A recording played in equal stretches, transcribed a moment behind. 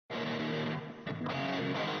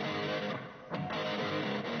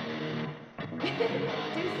Deuce,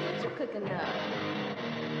 what you cooking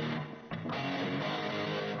up?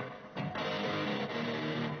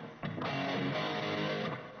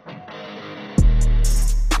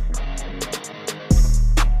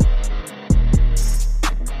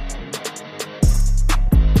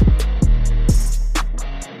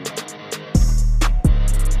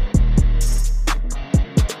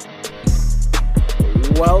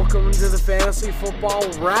 Welcome to the Fantasy Football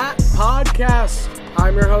Rat Podcast.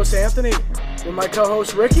 I'm your host, Anthony, with my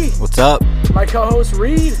co-host, Ricky. What's up? My co-host,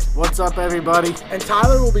 Reed. What's up, everybody? And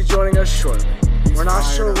Tyler will be joining us shortly. We're not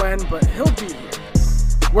sure when, but he'll be here.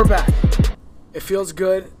 We're back. It feels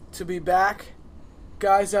good to be back.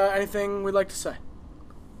 Guys, anything we'd like to say?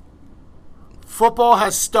 Football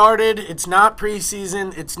has started. It's not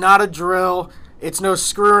preseason. It's not a drill. It's no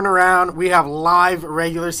screwing around. We have live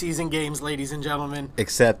regular season games, ladies and gentlemen.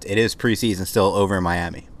 Except it is preseason still over in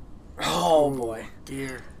Miami, Oh, boy.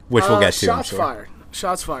 Dear. which we'll get to. Shots I'm sure. fired.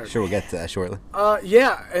 Shots fired. Sure, we'll get to that shortly.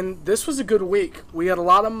 Yeah, and this was a good week. We had a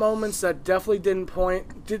lot of moments that definitely didn't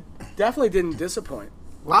disappoint.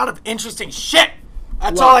 A lot of interesting shit.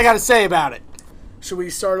 That's all I got to say about it. Should we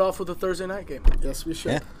start off with a Thursday night game? Yes, we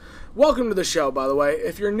should. Yeah. Welcome to the show, by the way.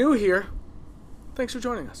 If you're new here, thanks for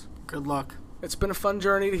joining us. Good luck. It's been a fun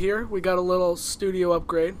journey to here. We got a little studio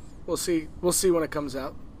upgrade. We'll see when it comes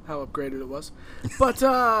out how upgraded it was. But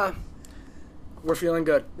we're feeling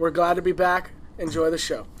good. We're glad to be back. Enjoy the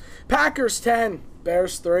show. Packers 10,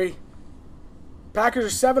 Bears 3. Packers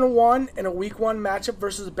are 7-1 in a Week 1 matchup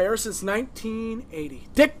versus the Bears since 1980.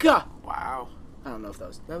 Dicka! Wow. I don't know if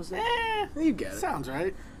that was it. You get it. Sounds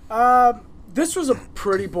right. This was a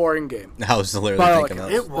pretty boring game. I was literally By all thinking that.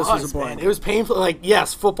 accounts. It was was, a boring man. game. It was painful. Like,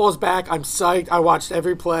 yes, football's back. I'm psyched. I watched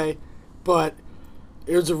every play. But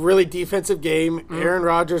it was a really defensive game. Aaron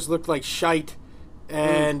Rodgers looked like shite.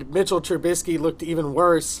 And Mitchell Trubisky looked even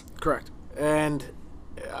worse. Correct. And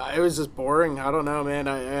it was just boring. I don't know, man.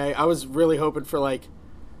 I was really hoping for, like,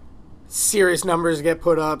 serious numbers to get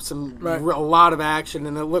put up, Right. a lot of action,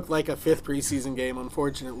 and it looked like a fifth preseason game,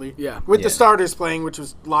 unfortunately. Yeah. With Yeah. the starters playing, which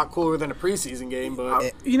was a lot cooler than a preseason game,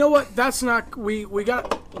 but You know what? That's not. We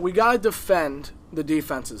got to defend the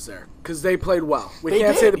defenses there because they played well. We they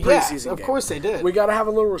can't did. say the Yeah, preseason of game. course they did. We got to have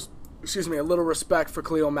a little, a little respect for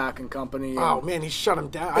Khalil Mack and company. Oh, man, he shut him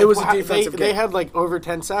down. It was a defensive They game. had, like, over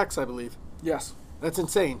 10 sacks, I believe. Yes, That's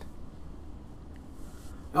insane.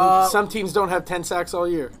 Some teams don't have 10 sacks all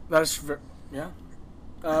year. yeah.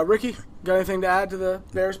 Ricky, got anything to add to the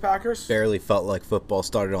Bears Packers? Barely felt like football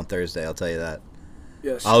started on Thursday, I'll tell you that.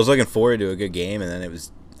 Yes. I was looking forward to a good game, and then it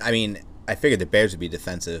was, I figured the Bears would be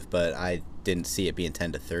defensive, but I didn't see it being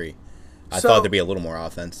 10-3. I So- thought there'd be a little more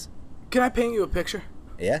offense. Can I paint you a picture?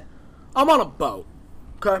 Yeah? I'm on a boat.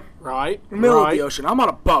 Okay, Right? middle of right. the ocean. I'm on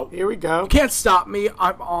a boat. Here we go. You can't stop me.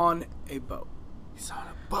 I'm on a boat. He's on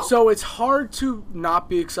a boat. So it's hard to not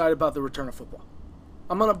be excited about the return of football.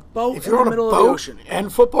 I'm on a boat if in you're the on a middle boat of the ocean,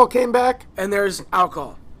 and football came back, and there's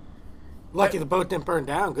alcohol. lucky the boat didn't burn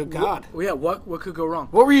down. Good God. Well, yeah, what could go wrong?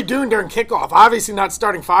 What were you doing during kickoff? Obviously not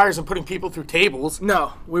starting fires and putting people through tables.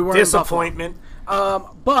 No, we weren't. In Buffalo. Disappointment.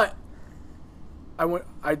 But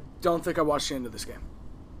I don't think I watched the end of this game.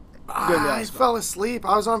 Gonna be I honest about fell asleep.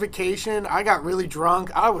 I was on vacation. I got really drunk.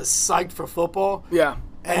 I was psyched for football. it. Yeah,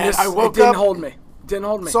 And I woke it didn't up- hold me. Didn't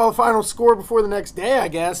hold me. Saw the final score before the next day, I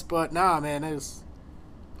guess. But nah, man, it was.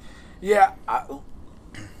 Yeah,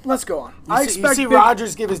 let's go on. You see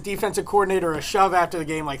Rodgers give his defensive coordinator a shove after the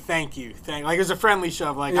game, like thank you, like it was a friendly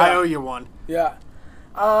shove, like Yeah. I owe you one. Yeah.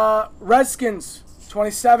 Redskins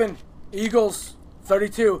 27, Eagles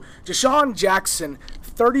 32. Deshaun Jackson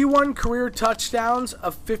 31 career touchdowns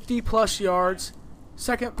of 50-plus yards,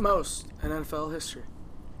 second most in NFL history.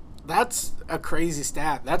 That's a crazy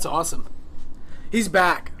stat. That's awesome. He's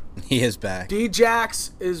back. He is back.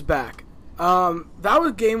 D-Jax is back.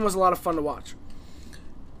 Game was a lot of fun to watch.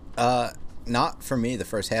 Not for me the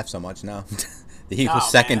first half so much, no. The Oh, Eagles man,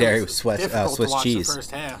 secondary it was Swiss difficult to Swiss watch cheese. The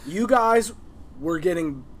first half. You guys were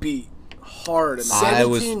getting beat hard in that. I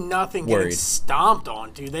was 17-0 getting worried. stomped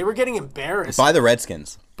on, dude. They were getting embarrassed. By the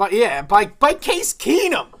Redskins. But yeah, by Case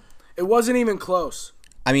Keenum. It wasn't even close.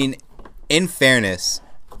 I mean, in fairness,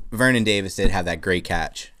 Vernon Davis did have that great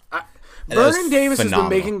catch. And that was Vernon Davis phenomenal. has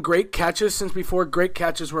been making great catches since before great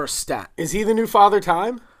catches were a stat. Is he the new Father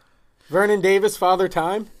Time? Vernon Davis, Father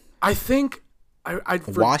Time? I think I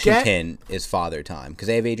forget. Washington is father time because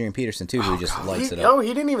they have Adrian Peterson too, who just lights it up.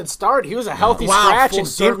 He didn't even start. He was a healthy Wow, scratch full and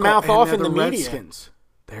circle, did mouth and off they're in the media. Redskins.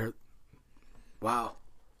 They're wow.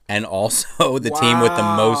 And also the team with the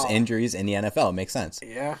most Wow. injuries in the NFL. It makes sense.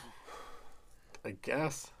 Yeah, I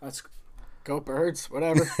guess. That's Go Birds,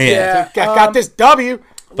 whatever. yeah. Got this W.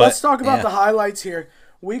 let's talk about yeah. the highlights here.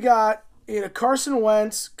 We got Carson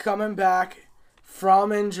Wentz coming back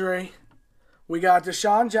from injury. We got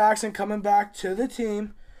Deshaun Jackson coming back to the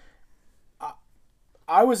team.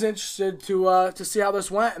 I was interested to see how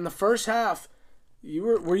this went in the first half.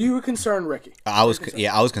 Were you concerned, Ricky? I was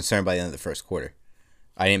concerned by the end of the first quarter.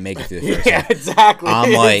 I didn't make it through the first Yeah, half. exactly.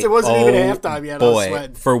 I'm like, it wasn't even halftime yet. I was boy.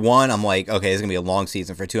 sweating. For one, I'm like, okay, this is gonna be a long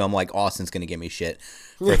season. For two, I'm like, Austin's gonna give me shit.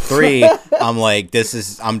 For three, I'm like,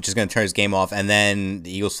 I'm just gonna turn his game off. And then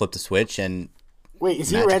the Eagles flip the switch, and Wait, is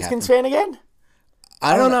he a magic Redskins happened. fan again?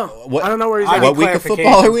 I don't know. What, I don't know where he's I at. need what week of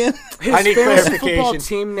clarification. football are we in? His I need fantasy football clarification.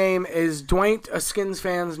 team name is Dwayne. Skins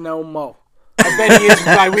fans know Mo. I bet he is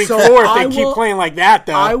by week So 4 if I they keep will- playing like that,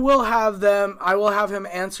 though. I will have him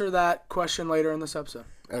answer that question later in this episode.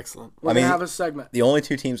 Excellent. We're gonna have a segment. The only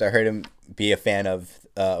two teams I heard him be a fan of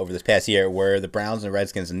over this past year were the Browns and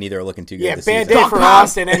Redskins, and neither are looking too good Yeah, this bad season. day for Dog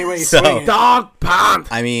Austin anyway. He's So- swinging. Dog pound.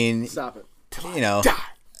 I mean, Stop it.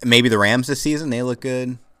 maybe the Rams this season, they look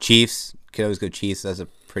good. Chiefs, could always go Chiefs. That's a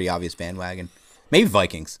pretty obvious bandwagon. Maybe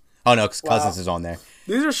Vikings. Oh, no, because Cousins is on there.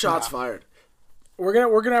 These are shots fired. We're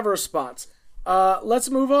gonna have a response. Let's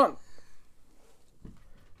move on.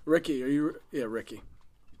 Ricky, Ricky.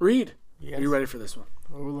 Reed, Yes. are you ready for this one?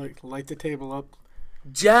 Oh, light the table up.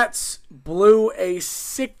 Jets blew a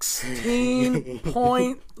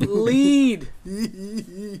 16-point lead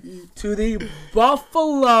to the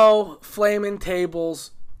Buffalo Flaming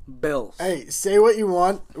Tables Bills. Hey, say what you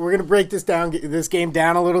want. We're going to break this game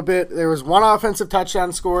down a little bit. There was one offensive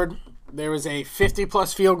touchdown scored. There was a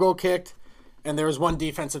 50-plus field goal kicked. And there was one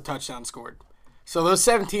defensive touchdown scored. So those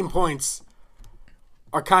 17 points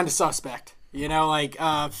are kind of suspect.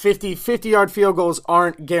 50-yard field goals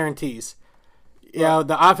aren't guarantees.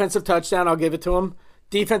 The offensive touchdown, I'll give it to them.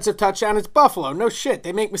 Defensive touchdown, it's Buffalo. No shit,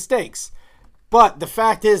 they make mistakes. But the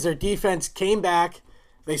fact is their defense came back.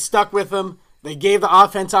 They stuck with them. They gave the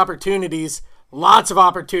offense opportunities, lots of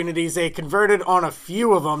opportunities. They converted on a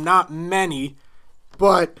few of them, not many.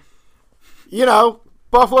 But,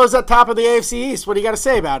 Buffalo's at top of the AFC East. What do you got to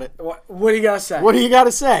say about it? What do you got to say? What do you got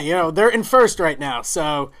to say? They're in first right now.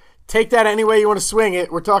 So take that any way you want to swing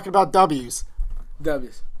it. We're talking about W's.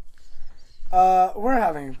 W's. We're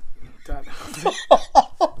having...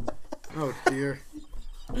 Oh, dear.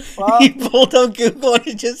 He pulled up Google and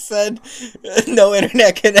he just said, no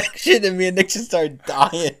internet connection, and me and Nick just started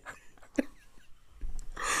dying.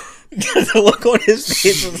 The look on his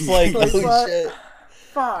face was like, Like oh what? shit.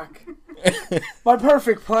 Fuck. My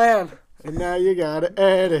perfect plan. And now you got to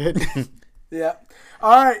edit. Yeah.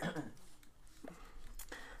 All right.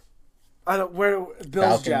 Bills,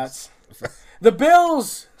 Falcons. Jets. The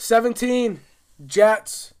Bills, 17.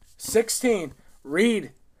 Jets, 16.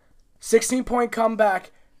 Reed, 16-point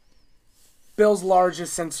comeback. Bills'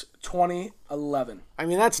 largest since 2011. I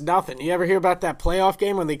mean, that's nothing. You ever hear about that playoff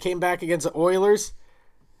game when they came back against the Oilers?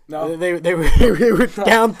 No. They were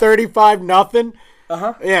down 35-0.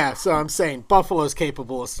 Uh-huh. Yeah, so I'm saying Buffalo's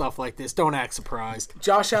capable of stuff like this. Don't act surprised.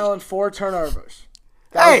 Josh Allen, 4 turnovers.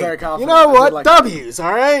 That was Hey, very you confident. know I what? did like W's,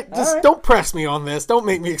 all right? Just right. don't press me on this. Don't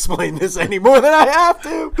make me explain this any more than I have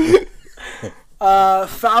to.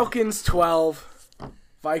 Falcons, 12.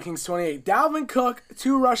 Vikings, 28. Dalvin Cook,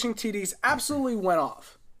 2 rushing TDs. Absolutely went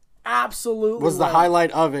off. Absolutely Was the went off.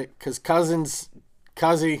 highlight of it because Cuzzy's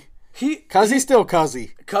He's still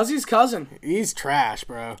Cuzzy. Cuzzy's cousin. He's trash,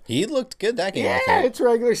 bro. He looked good that game. I Yeah, thought. it's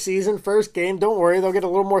regular season, first game. Don't worry, they'll get a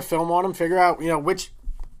little more film on him, figure out which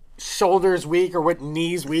shoulder's weak or what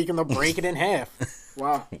knee's weak, and they'll break it in half.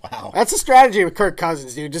 Wow. Wow. That's the strategy with Kirk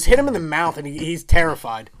Cousins, dude. Just hit him in the mouth, and he's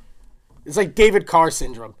terrified. It's like David Carr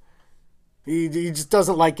syndrome. He just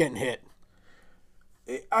doesn't like getting hit.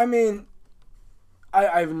 I mean,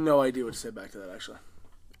 I have no idea what to say back to that, actually.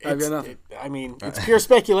 I've got nothing. It's pure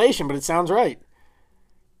speculation, but it sounds right.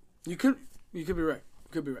 You could be right.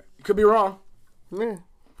 You could be right. You could be wrong. Yeah.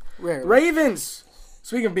 Rare. Ravens.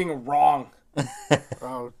 Speaking of being wrong.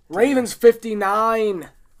 Oh, Ravens 59.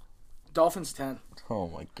 Dolphins 10. Oh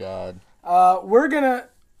my god. We're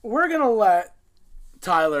gonna let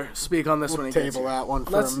Tyler speak on this one. He gets table here. that one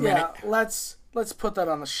for a minute. Let's put that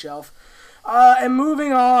on the shelf. And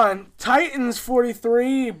moving on, Titans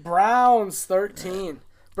 43, Browns 13.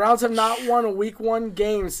 Browns have not won a Week 1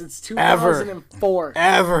 game since 2004.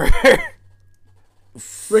 Ever.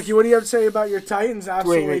 Ricky, what do you have to say about your Titans?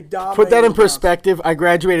 Absolutely Wait. dominating. Put that in the Browns. perspective. I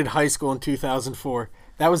graduated high school in 2004.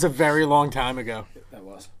 That was a very long time ago. That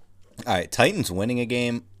was. All right, Titans winning a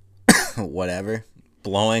game, whatever.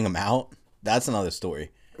 Blowing them out, that's another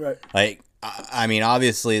story. Right. Like, I mean,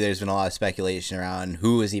 obviously, there's been a lot of speculation around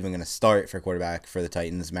who is even going to start for quarterback for the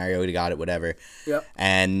Titans. Mariota got it, whatever. Yep.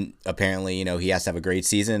 And apparently, he has to have a great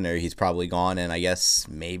season, or he's probably gone. And I guess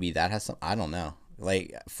maybe that has some. I don't know.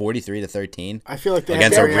 Like 43-13. I feel like they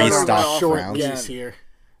Against have a Mariota on restock short round. leash here.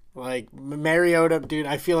 Like Mariota, dude,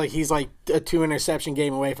 I feel like he's like a 2 interception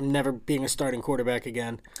game away from never being a starting quarterback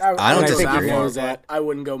again. I don't And I think he disagree. knows that. I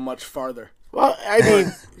wouldn't go much farther. Well, I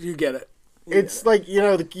mean, You get it. it's like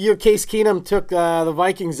Case Keenum took the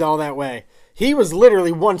Vikings all that way. He was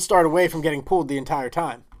literally one start away from getting pulled the entire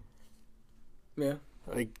time. Yeah.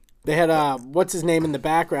 Like they had what's his name in the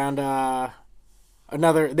background?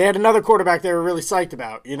 They had another quarterback they were really psyched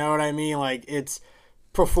about. You know what I mean? Like it's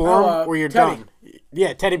perform or you're Teddy. done.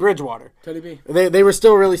 Yeah, Teddy Bridgewater. Teddy B. They were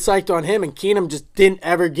still really psyched on him, and Keenum just didn't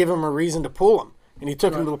ever give him a reason to pull him, and he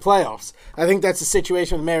took him to the playoffs. I think that's the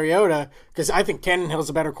situation with Mariota because I think Tannehill's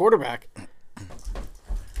a better quarterback.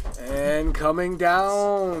 And coming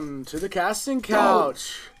down to the casting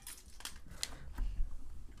couch.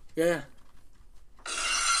 Yeah.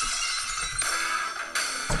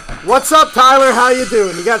 What's up, Tyler? How you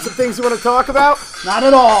doing? You got some things you want to talk about? Not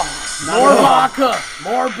at all. More vodka.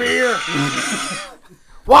 More beer.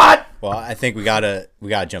 What? Well, I think we gotta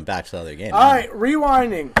jump back to the other game. All right,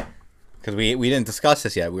 rewinding. Because we didn't discuss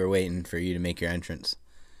this yet. We were waiting for you to make your entrance.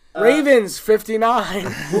 Ravens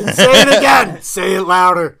 59. Say it again. Say it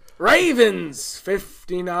louder. Ravens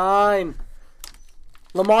 59.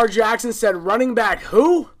 Lamar Jackson said running back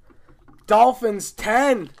who? Dolphins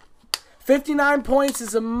 10. 59 points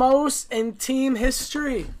is the most in team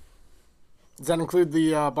history. Does that include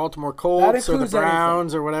the Baltimore That Colts or the includes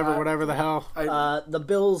Browns or whatever the hell? The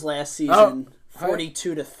Bills last season, Oh.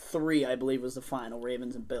 42-3, I believe, was the final.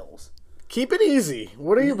 Ravens and Bills. Keep it easy.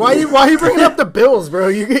 What are you? Why are you bringing up the Bills, bro?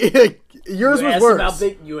 Yours You was asked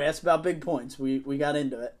worse. about big points. We got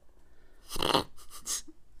into it.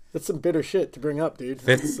 That's some bitter shit to bring up, dude.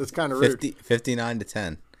 That's kind of rude.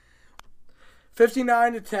 59-10.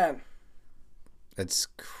 59 to 10. That's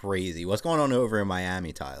crazy. What's going on over in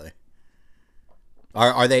Miami, Tyler?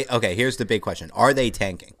 Are they okay? Here's the big question: are they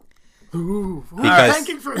tanking? Because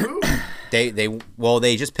Thanking for who?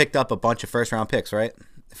 they just picked up a bunch of first round picks, right?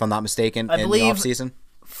 If I'm not mistaken, in believe- the offseason.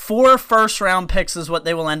 4 first-round picks is what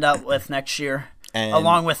they will end up with next year, And-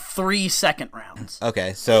 along with 3 second rounds.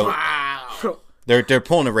 Okay, so they're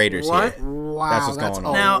pulling the Raiders What? here. Wow, That's what's that's going a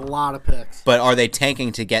on. Now- lot of picks. But are they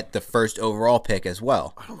tanking to get the first overall pick as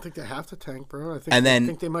well? I don't think they have to tank, bro. I And then-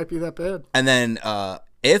 think they might be that bad. And then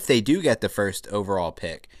if they do get the first overall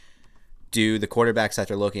pick, do the quarterbacks that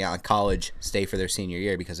they're looking at in college stay for their senior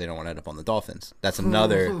year because they don't want to end up on the Dolphins? That's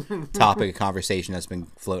another topic of conversation that's been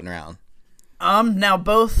floating around. Now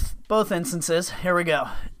both instances. Here we go.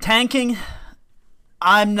 Tanking.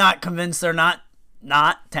 I'm not convinced they're not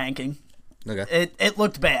tanking. Okay. It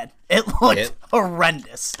looked bad. It looked It-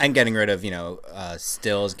 horrendous. And getting rid of,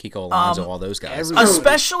 Stills, Kiko Alonso, all those guys.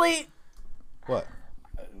 Especially What?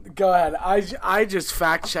 Go ahead. I just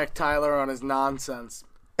fact checked Tyler on his nonsense.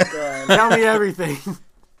 Go ahead. Tell me everything.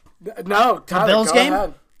 No, Tyler, Bills go game?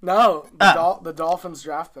 ahead. No, the Dolphins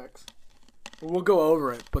draft picks. We'll go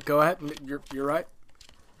over it, but go ahead. You're right.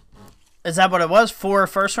 is that what it was? 4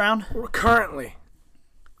 first round? Currently,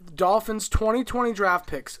 Dolphins 2020 draft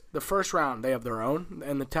picks. The first round they have their own,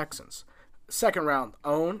 and the Texans. Second round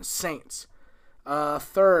own Saints.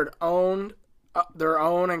 Third owned their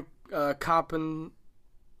own and a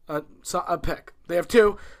pick. They have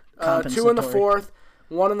 2. 2 in the Compensatory. 4th,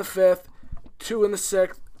 1 in the 5th, 2 in the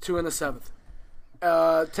 6th, 2 in the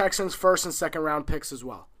 7th. Texans first and second round picks as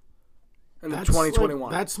well. In the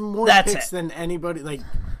 2021. That's more That's picks it. than anybody. Like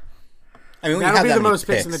I mean, we that'll have be that the many most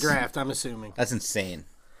picks in the picks. draft. I'm assuming. That's insane.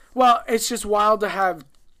 Well, it's just wild to have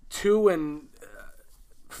 2 and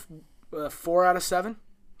 4 out of 7,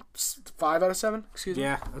 5 out of 7. Excuse me.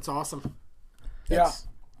 Yeah, that's awesome. Yeah.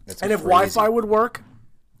 That's And if crazy. Wi-Fi would work,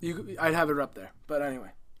 I'd have it up there. But anyway,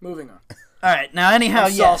 moving on. All right. Now, anyhow,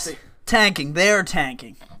 I'm yes, salty. tanking. They're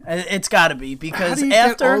tanking. It's got to be How because do you get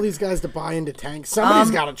after all these guys to buy into tank? Somebody's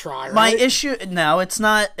got to try, right? my issue, no, it's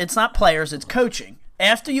not players. It's coaching.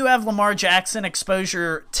 After you have Lamar Jackson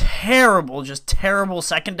exposure, just terrible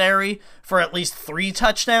secondary for at least 3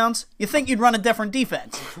 touchdowns, you think you'd run a different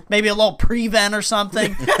defense, maybe a little prevent or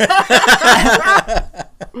something.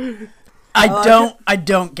 I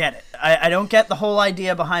don't get it. I don't get the whole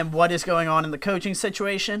idea behind what is going on in the coaching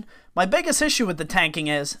situation. My biggest issue with the tanking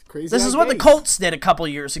is Crazy this is how what the Gates. Colts did a couple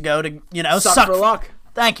years ago to Suck for luck.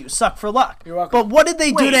 Thank you, suck for luck. You're welcome. But what did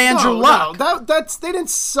they do to Andrew Luck? No, they didn't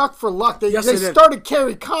suck for luck. They Yes, they did. started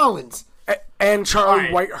Kerry Collins. And Charlie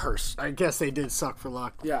All right. Whitehurst. I guess they did suck for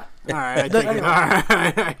luck. Yeah. All right, I take it.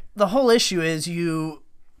 All right. The whole issue is you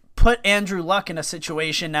put Andrew Luck in a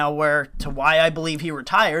situation now where, to why I believe he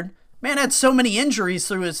retired, man had so many injuries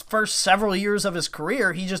through his first several years of his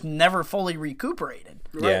career, he just never fully recuperated.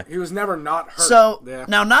 Yeah. He was never not hurt. So Yeah.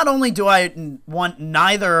 now, not only do I want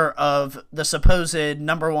neither of the supposed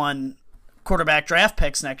number one quarterback draft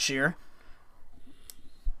picks next year,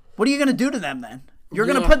 what are you going to do to them then? You're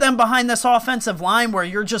going to put them behind this offensive line where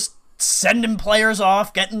you're just sending players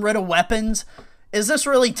off, getting rid of weapons. Is this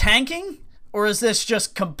really tanking, or is this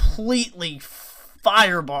just completely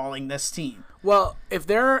fireballing this team? Well, if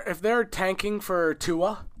they're tanking for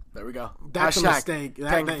Tua, there we go. That's a Hashtag mistake.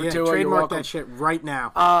 tanking for Tua, you're Trademark welcome. that shit right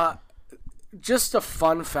now. Just a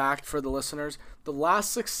fun fact for the listeners: the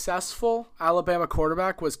last successful Alabama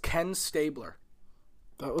quarterback was Ken Stabler.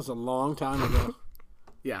 That was a long time ago.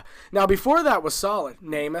 Yeah. Now before that was solid.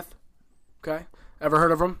 Namath. Okay. Ever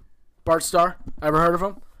heard of him? Bart Starr. Ever heard of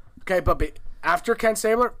him? Okay, but after Ken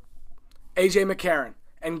Stabler, A.J. McCarron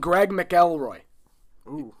and Greg McElroy.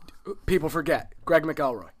 Ooh. People forget Greg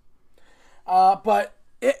McElroy.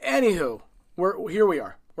 Anywho, here we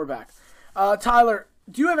are. We're back. Tyler,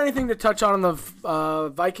 do you have anything to touch on the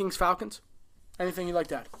Vikings Falcons? Anything you'd like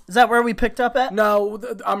to add? Is that where we picked up at? No,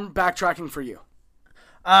 I'm backtracking for you.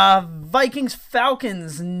 Vikings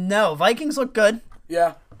Falcons, no. Vikings look good.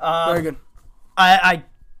 Yeah, very good. I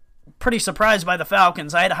pretty surprised by the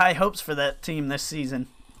Falcons. I had high hopes for that team this season.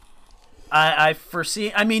 I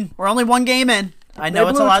foresee. I mean, we're only one game in. I know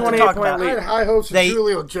it's a blew a lot to 28 talk point about. I lead. had high hopes for They-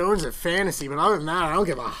 Julio Jones at fantasy, but other than that, I don't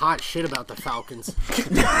give a hot shit about the Falcons.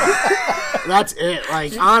 That's it.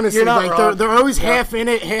 Like honestly, You're not like wrong. they're always half in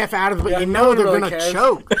it, half out of it, but you no know one they're really gonna cares.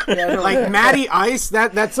 choke. no Like one- Matty Ice,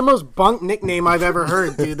 that's the most bunk nickname I've ever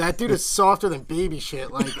heard, dude. That dude is softer than baby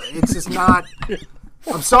shit. Like it's just not.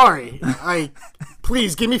 I'm sorry. Like,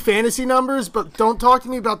 please give me fantasy numbers, but don't talk to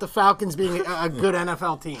me about the Falcons being a good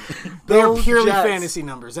NFL team. They are Bills, purely Jets. fantasy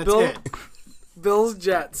numbers. That's Bill- it. Bills,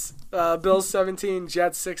 Jets. Bills 17,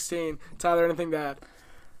 Jets 16. Tyler, anything to add?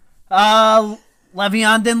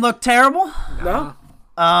 Le'Veon didn't look terrible. No?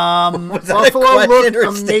 Buffalo looked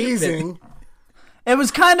amazing. It was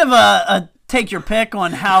kind of a take your pick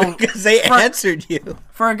on how Because they answered you.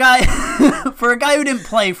 for a guy who didn't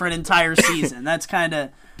play for an entire season. That's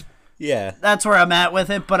Yeah. that's where I'm at with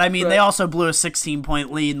it. But I mean, they Right. also blew a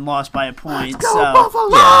 16-point lead and lost by a point. Go So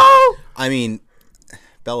Buffalo! I mean,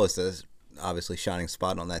 Bellis is obviously shining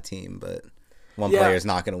spot on that team, but one Yeah. player is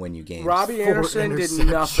not going to win you games. Robbie Anderson did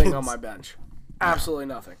nothing on my bench. Absolutely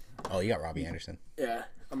nothing. Oh, you got Robbie Anderson. Yeah,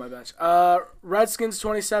 on my bench. Redskins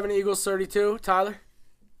 27, Eagles 32. Tyler?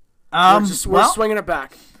 We're well, swinging it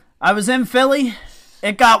back. I was in Philly.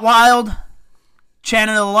 It got wild.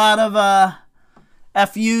 Chanted a lot of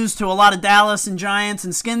FUs to a lot of Dallas and Giants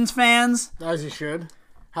and Skins fans. As you should.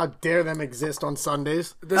 How dare them exist on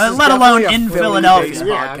Sundays? This let is alone definitely a in Philly-based Philadelphia.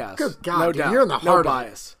 Yeah, podcast. good God, no dude, doubt. you're in the heart no of it.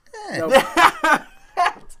 bias. No bias.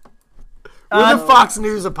 We're the Fox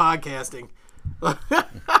News of podcasting.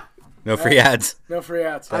 No free ads. No free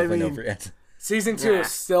ads. Definitely mean- no free ads. Season 2 Nah.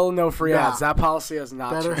 is still no free Nah. ads. That policy has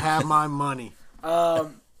not Better changed. have my money.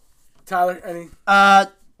 Tyler, any?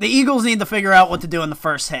 The Eagles need to figure out what to do in the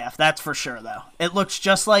first half. That's for sure, though. It looks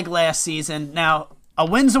just like last season. Now, a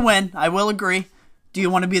win's a win. I will agree. Do you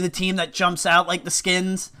want to be the team that jumps out like the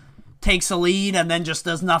Skins, takes a lead, and then just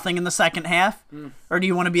does nothing in the second half? Or do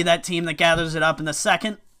you want to be that team that gathers it up in the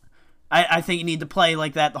second? I think you need to play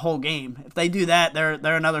like that the whole game. If they do that, they're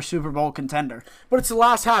another Super Bowl contender. But it's the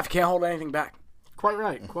last half. Can't hold anything back. Quite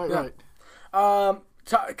right. Quite right.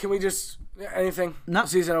 Can we just anything? No.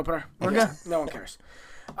 Season opener. We're good. No one cares.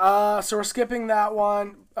 So we're skipping that one.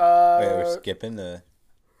 Wait, we're skipping the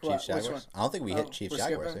what? Chiefs Which Jaguars. one? I don't think we hit Chiefs We're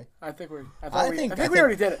Jaguars. skipping? Eh? I think we. I I think we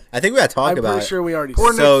already did it. I think we got to talk I'm about pretty it. sure we already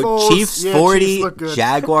Poor did. Nick So Foles. Chiefs Yeah, 40, Chiefs look good.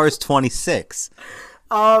 Jaguars 26.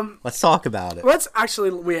 Let's talk about it. Let's actually.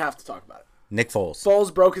 We have to talk about it. Nick Foles.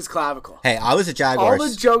 Foles broke his clavicle. Hey, I was a All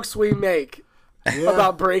Jaguars. the jokes we make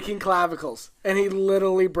about breaking clavicles, and he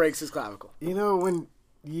literally breaks his clavicle. You know, when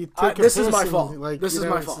you take a this is piss my and, fault. Like, This you is know,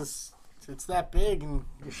 my it's fault. just- it's that big and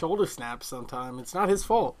your shoulder snaps sometime. It's not his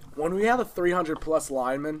fault. When we have a 300-plus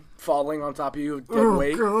lineman falling on top of you with dead Oh,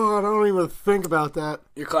 weight, God, I don't even think about that.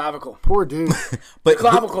 your clavicle. Poor dude. But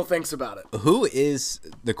Clavicle thinks about it. who is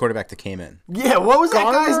the quarterback that came in? Yeah, what was that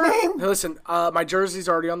guy's Garner- name? Listen, my jersey's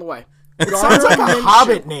already on the way. It sounds like a Minshew.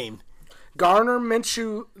 Hobbit name. Garner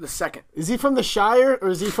Minshew II. Is he from the Shire or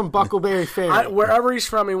is he from Buckleberry Ferry? Wherever he's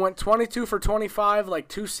from, he went 22 for 25, like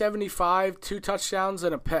 275, 2 touchdowns,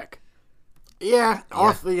 and a pick. Yeah,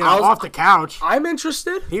 off the couch. I'm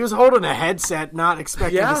interested. He was holding a headset, not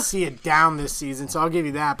expecting Yeah. to see it down this season, so I'll give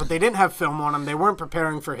you that. But they didn't have film on him. They weren't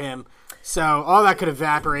preparing for him. So all that could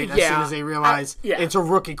evaporate as Yeah. soon as they realize Yeah. it's a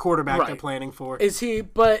rookie quarterback they're Right. planning for. Is he?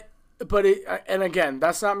 But and again,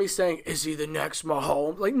 that's not me saying is he the next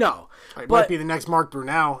Mahomes? Like no, It but might be the next Mark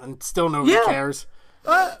Brunell, and still nobody Yeah. cares.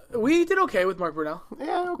 we did okay with Mark Brunell.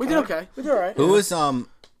 Yeah, okay. We did okay. We did all right. Who was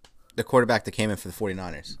the quarterback that came in for the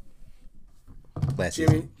 49ers last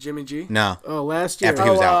season? Jimmy G. No, Oh, last year. after he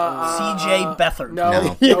was out. C.J. Beathard. No,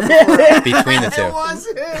 Between the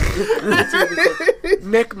two,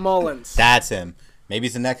 Nick Mullins. that's him. Maybe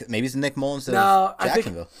he's the Nick Mullins of No, I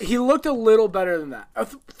Jacksonville. think he looked a little better than that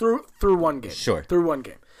through one game. Sure. Through one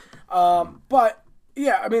game. But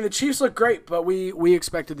yeah, I mean the Chiefs look great, but we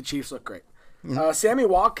expected the Chiefs look great. Sammy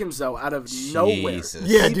Watkins though, out of nowhere. Jesus.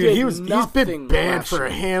 Yeah, He dude, did he's nothing been bad last for a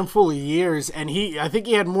year. handful of years, and I think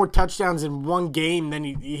he had more touchdowns in one game than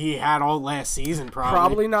he had all last season.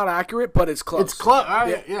 Probably not accurate, but it's close. It's close.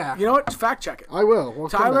 Yeah. You know what? Fact check it. I will. We'll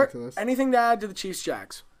come Tyler, back to this. anything to add to the Chiefs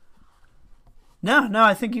Jags? No,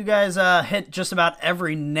 I think you guys hit just about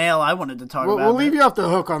every nail I wanted to talk about. We'll leave you off the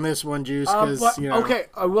hook on this one, Juice, because Okay,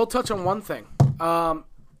 I will touch on one thing.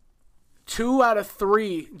 2 out of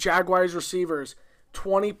 3 Jaguars receivers,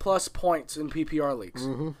 20-plus points in PPR leagues.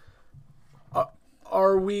 Mm-hmm.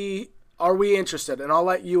 Are we interested? And I'll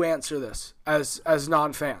let you answer this as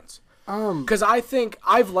non-fans. Because I think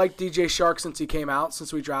I've liked DJ Shark since he came out,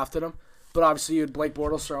 since we drafted him. But obviously you had Blake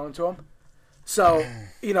Bortles thrown to him. So,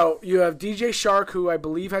 you have DJ Shark, who I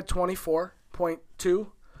believe had 24.2.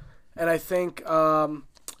 And I think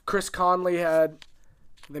Chris Conley had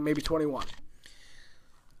maybe 21.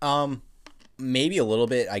 Maybe a little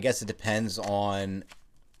bit. I guess it depends on,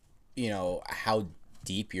 how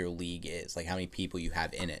deep your league is, like how many people you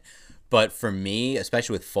have in it. But for me,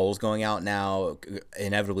 especially with Foles going out now,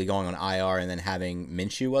 inevitably going on IR, and then having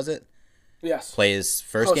Minshew, was it? Yes. Play his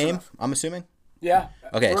first Close game, enough. I'm assuming? Yeah.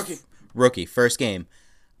 Okay. Rookie. First game.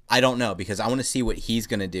 I don't know, because I want to see what he's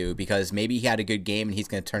going to do, because maybe he had a good game and he's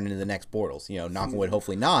going to turn into the next Bortles. Knock on wood,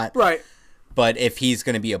 hopefully not. Right. But if he's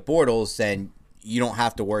going to be a Bortles, then you don't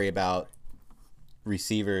have to worry about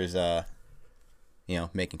receivers,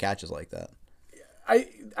 making catches like that.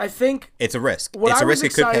 I think It's a risk. what It's I a risk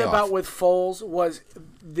was it could pay excited about off. with Foles was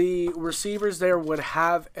the receivers there would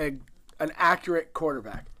have an accurate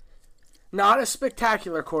quarterback. Not a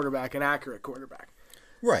spectacular quarterback, an accurate quarterback.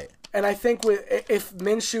 Right. And I think if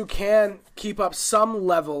Minshew can keep up some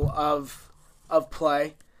level of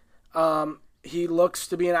play, he looks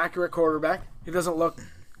to be an accurate quarterback. He doesn't look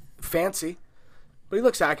fancy, but he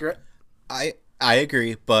looks accurate. I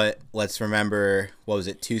agree, but let's remember, what was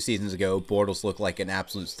it, 2 seasons ago, Bortles looked like an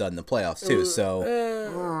absolute stud in the playoffs, too. So,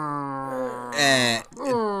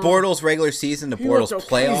 Bortles regular season to Bortles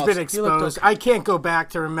looked okay. He's playoffs. been exposed. I can't go back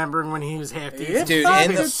to remembering when he was half decent. Dude, He's in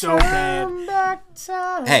been the- so bad.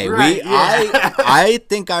 Hey, Right, yeah. I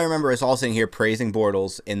think I remember us all sitting here praising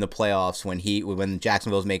Bortles in the playoffs when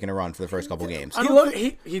Jacksonville was making a run for the first couple games.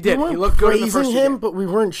 He did. We weren't He looked good in the praising first him, game. but we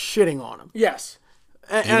weren't shitting on him. Yes.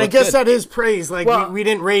 And I looked guess good. that is praise. Like, Well, we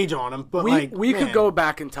didn't rage on him, but We could man. go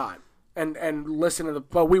back in time and listen to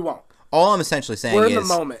but we won't. All I'm essentially saying We're in is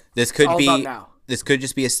the moment. this could It's all be about now. this could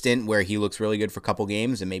just be a stint where he looks really good for a couple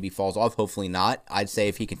games and maybe falls off. Hopefully not. I'd say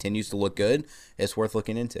if he continues to look good, it's worth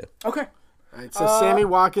looking into. Okay. All right, so Sammy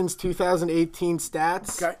Watkins, 2018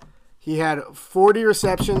 stats. Okay. He had 40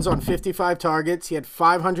 receptions on 55 targets. He had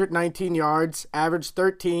 519 yards, averaged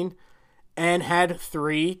 13, and had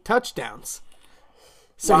 3 touchdowns.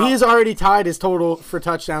 So Wow. he has already tied his total for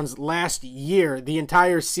touchdowns last year, the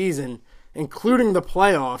entire season, including the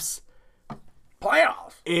playoffs,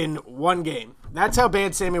 Playoff. in one game. That's how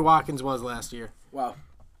bad Sammy Watkins was last year. Wow.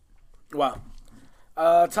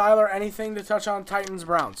 Tyler, anything to touch on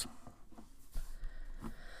Titans-Browns?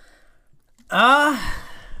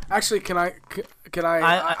 Actually, can I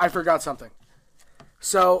I forgot something.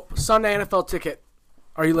 So, Sunday NFL ticket.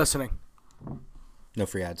 Are you listening? No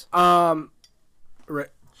free ads. Right.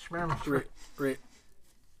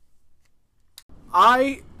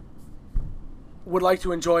 I would like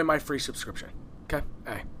to enjoy my free subscription. Okay?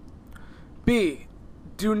 A. B.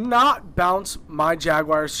 Do not bounce my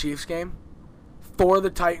Jaguars-Chiefs game for the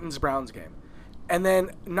Titans-Browns game. And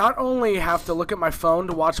then not only have to look at my phone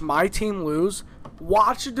to watch my team lose,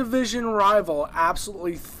 watch a division rival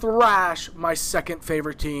absolutely thrash my second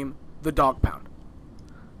favorite team, the Dog Pound.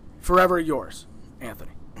 Forever yours,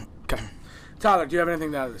 Anthony. Okay. Tyler, do you have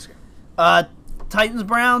anything to add to this game?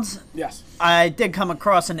 Titans-Browns, Yes. I did come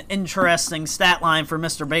across an interesting stat line for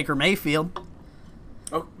Mr. Baker Mayfield.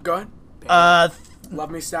 Oh, go ahead. Love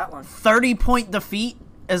me stat line. 30-point defeat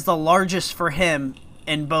is the largest for him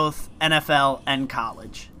in both NFL and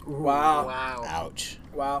college. Wow. Wow. Ouch.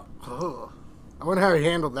 Wow. Oh. I wonder how he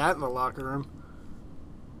handled that in the locker room.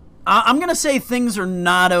 I'm gonna say things are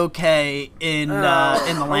not okay in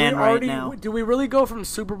the land right now. Do we really go from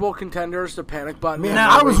Super Bowl contenders to panic button? Man, No.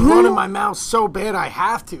 I was running my mouth so bad I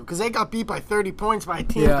have to because they got beat by 30 points by a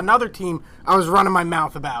team. Yeah. Another team I was running my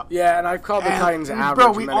mouth about. Yeah, and I've called the And, Titans average.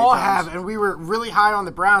 Bro, we many all times. have, and we were really high on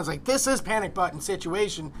the Browns. Like, this is panic button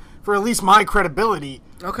situation for at least my credibility.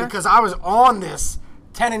 Okay. Because I was on this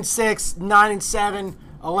 10-6, 9-7,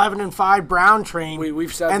 11-5 Brown train.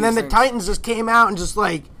 We've said and then these the things. Titans just came out and just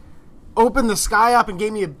like opened the sky up and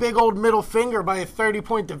gave me a big old middle finger by a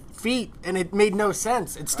 30-point defeat, and it made no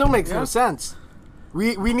sense. It still makes no sense.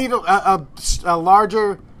 We need a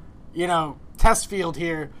larger, test field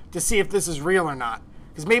here to see if this is real or not.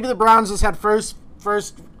 Because maybe the Browns just had first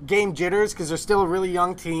game jitters because they're still a really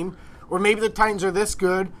young team, or maybe the Titans are this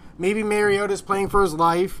good. Maybe Mariota's playing for his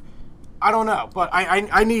life. I don't know, but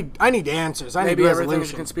I need answers. I Maybe need everything's a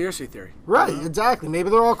resolution. conspiracy theory. Right, exactly. Maybe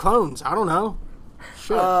they're all clones. I don't know.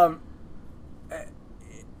 Sure.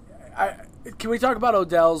 Can we talk about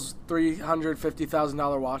Odell's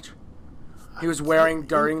 $350,000 watch he was wearing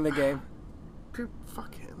during the game? Dude,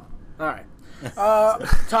 fuck him. All right.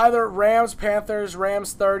 Tyler, Rams, Panthers,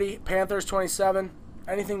 Rams 30, Panthers 27.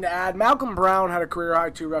 Anything to add? Malcolm Brown had a career high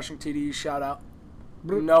 2 rushing TDs. Shout out.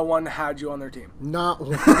 No one had you on their team. Not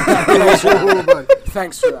one. But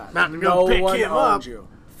Thanks for that. Not to No go pick one him owned up. you.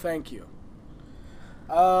 Thank you.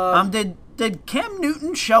 Did Cam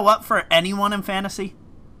Newton show up for anyone in fantasy?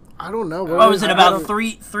 I don't know. What was it, I about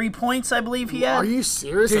don't- three points, I believe he had? Are you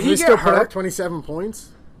serious? Did And he they still get put hurt? up 27 points?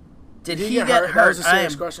 Did Did he get get hurt? hurt? That was a I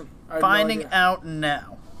serious am question. I have no finding idea. out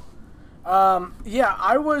now. Yeah,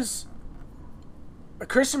 I was.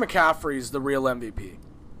 Christian McCaffrey's the real MVP.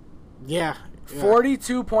 Yeah.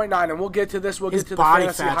 42.9, and we'll get to this. We'll His get to the body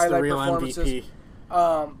fantasy fat's highlight the real performances.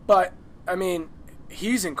 MVP. But I mean,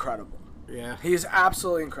 he's incredible. Yeah. He's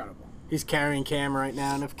absolutely incredible. He's carrying Cam right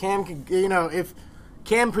now. And if Cam can, if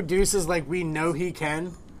Cam produces like we know he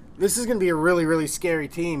can, this is going to be a really, really scary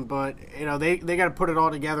team. But, they got to put it all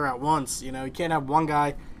together at once. You can't have one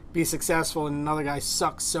guy be successful and another guy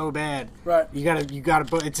sucks so bad. Right. You gotta,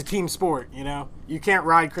 but it's a team sport, You can't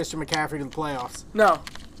ride Christian McCaffrey to the playoffs. No.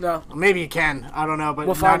 Maybe you can. I don't know, but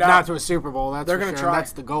We'll find out. not to a Super Bowl. That's They're for gonna sure. try.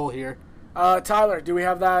 That's the goal here. Tyler, do we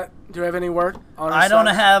have that? Do we have any word on? I his don't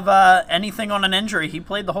stats? have anything on an injury. He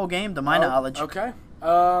played the whole game, to my knowledge. Okay.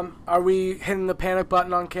 Are we hitting the panic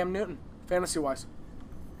button on Cam Newton, fantasy wise?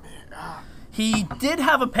 He did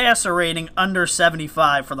have a passer rating under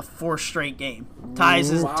 75 for the 4th straight game. Ties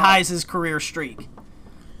his career streak.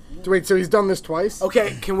 Wait, so he's done this twice?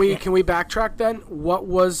 Okay, can we backtrack then? What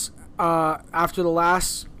was after the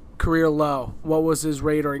last career low? What was his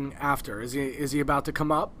rating after? Is he about to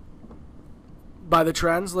come up by the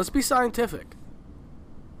trends? Let's be scientific.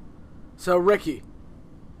 So Ricky,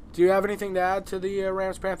 do you have anything to add to the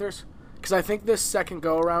Rams Panthers? Because I think this second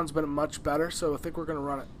go around's been much better, so I think we're gonna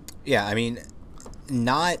run it. Yeah, I mean,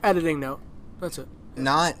 not Editing note. That's it.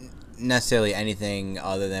 not necessarily anything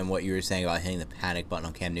other than what you were saying about hitting the panic button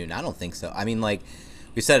on Cam Newton. I don't think so. I mean, like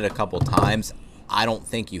we said it a couple times. I don't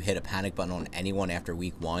think you hit a panic button on anyone after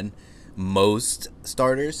week 1. Most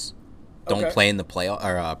starters don't Okay. play in the playoff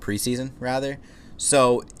or preseason rather.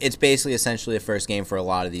 So it's basically essentially a first game for a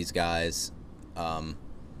lot of these guys.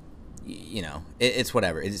 It's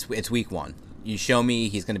whatever. It's week 1. You show me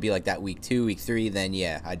he's going to be like that week 2, week 3, then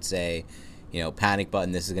yeah, I'd say, panic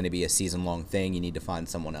button. This is going to be a season-long thing. You need to find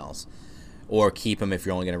someone else. Or keep him if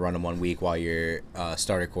you're only going to run him 1 week while your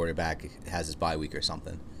starter quarterback has his bye week or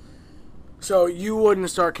something. So you wouldn't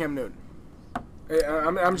start Cam Newton?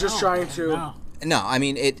 I'm just trying to. No. No, I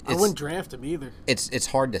mean, I wouldn't draft him either. it's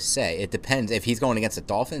hard to say. It depends. If he's going against the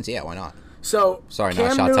Dolphins, yeah, why not? So Sorry,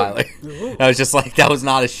 Cam not a shot, Newton- Tyler. I was just like, that was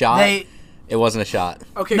not a shot. It wasn't a shot.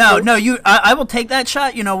 Okay. No, cool. no, I will take that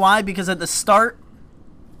shot. You know why? Because at the start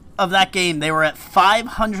of that game, they were at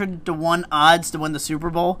 500 to 1 odds to win the Super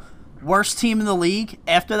Bowl. Worst team in the league.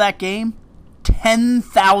 After that game,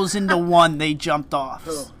 10,000 to 1 they jumped off.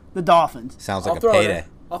 The Dolphins. Sounds I'll like a throw it payday. in.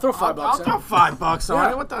 I'll throw $5 I'll in. throw $5 on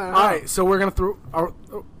Yeah. it. What the hell? All right, so we're gonna throw our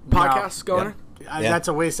podcast going. Yep. I, Yeah. That's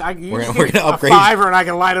a waste. You We're just gonna give me upgrade- a $5 and I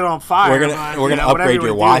can light it on fire. We're but, gonna whatever upgrade we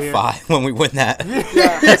your do here. Wi-Fi when we win that.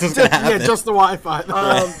 Yeah. That's what's gonna happen. Yeah, just the Wi-Fi.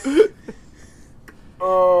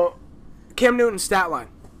 Cam Newton stat line.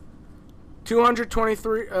 220,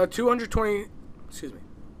 excuse me.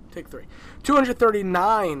 Take 3.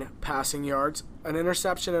 239 passing yards, an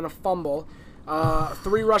interception and a fumble.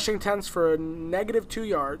 3 rushing attempts for -2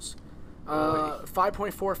 yards.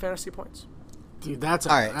 5.4 fantasy points. Dude, that's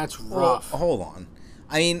All right. that's Well, rough. hold on.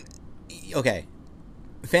 I mean, okay.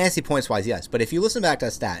 Fantasy points wise, yes. But if you listen back to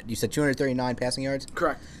that stat, you said 239 passing yards.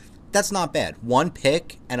 Correct. That's not bad. One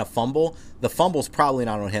pick and a fumble. The fumble's probably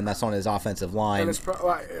not on him. That's on his offensive line. And it's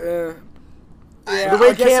The way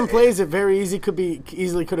I guess Cam plays it, very easily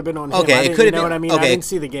could have been on him. Okay, I it didn't- could have you know been- what I mean? okay. I didn't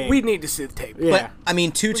see the game. we need to see the tape. yeah. But, I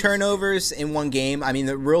mean, 2 turnovers in one game. I mean,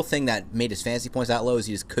 the real thing that made his fantasy points that low is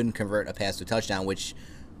he just couldn't convert a pass to a touchdown, which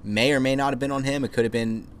may or may not have been on him. It could have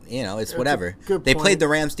been, it's whatever. good They point. played the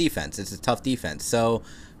Rams defense. It's a tough defense. So,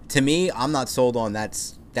 to me, I'm not sold on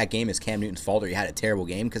that game is Cam Newton's fault or he had a terrible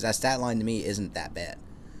game because that stat line to me isn't that bad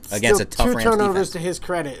against Still, a tough 2 Rams turnovers defense. to his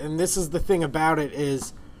credit, and this is the thing about it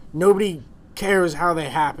is nobody cares how they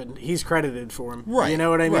happened. He's credited for them. Right, You know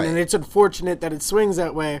what I mean? right. And it's unfortunate that it swings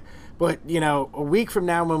that way. But a week from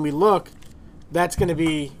now when we look, that's going to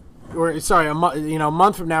be, a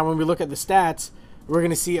month from now when we look at the stats, we're going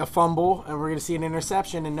to see a fumble and we're going to see an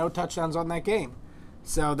interception and no touchdowns on that game.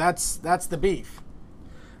 So that's the beef.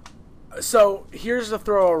 So here's to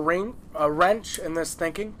throw a wrench in this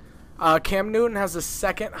thinking. Cam Newton has the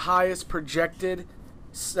second highest projected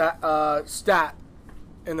stat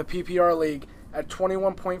in the PPR league at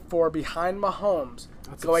 21.4 behind Mahomes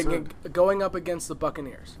That's going up against the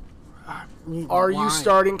Buccaneers. Why? Are you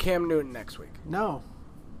starting Cam Newton next week? No.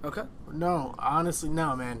 Okay. No, honestly,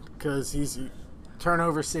 no, man, because he's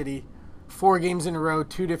turnover city. 4 games in a row,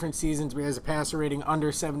 2 different seasons where he has a passer rating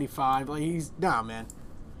under 75. Like man.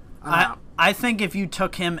 I'm out. I think if you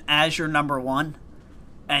took him as your number 1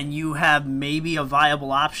 and you have maybe a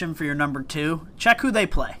viable option for your number 2, check who they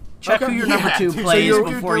play. Check Okay. who your number Yeah, 2 dude, so plays you're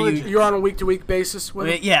before you. You're on a week-to-week basis with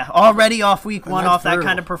him? Yeah, already off week 1 that's off that brutal.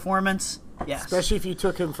 kind of performance. Yes. Especially if you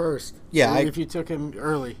took him first. Yeah, Or if you took him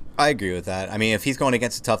early. I agree with that. I mean, if he's going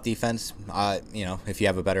against a tough defense, if you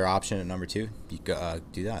have a better option at number 2, you go,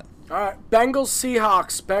 do that. All right. Bengals,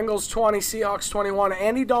 Seahawks. Bengals 20, Seahawks 21.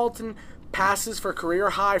 Andy Dalton passes for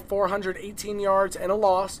career-high 418 yards and a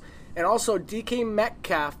loss. And also DK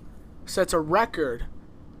Metcalf sets a record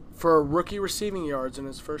for rookie receiving yards in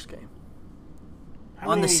his first game. How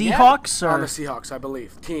On the many did he get? Seahawks? On Or the Seahawks, I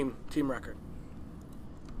believe. Team record.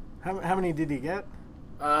 How many did he get?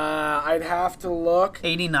 I'd have to look.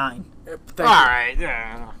 89. Thank All you. right.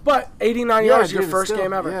 Yeah. But 89 yards, your dude, it's first still-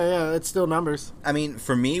 game ever. Yeah, it's still numbers. I mean,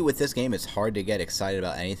 for me, with this game, it's hard to get excited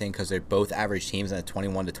about anything because they're both average teams, and a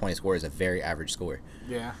 21-20 score is a very average score.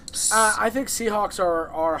 Yeah. I think Seahawks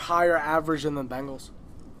are higher average than the Bengals.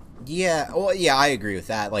 Yeah, well, yeah, I agree with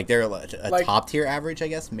that. Like, they're a Like- top-tier average, I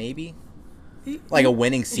guess, maybe? Like a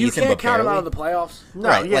winning You season, can't but count them barely. out of the playoffs. No,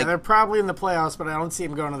 Right, yeah, like- they're probably in the playoffs, but I don't see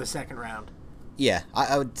him going to the second round. Yeah,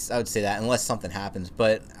 I would say that, unless something happens.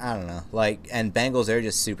 But, I don't know. Like, and Bengals, they're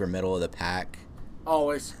just super middle of the pack.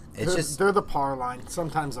 Always. It's just, They're the par line,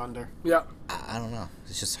 sometimes under. Yeah. I don't know.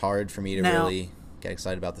 It's just hard for me to Now- really get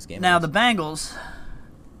excited about this game. Now, the Bengals,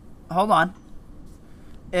 hold on.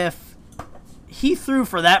 If he threw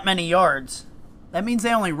for that many yards, that means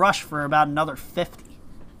they only rushed for about another 50.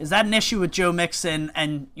 Is that an issue with Joe Mixon?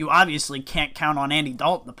 And you obviously can't count on Andy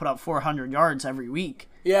Dalton to put up 400 yards every week.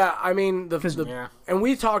 Yeah, I mean, Yeah. and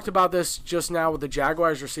we talked about this just now with the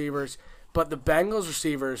Jaguars receivers, but the Bengals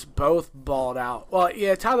receivers both balled out. Well,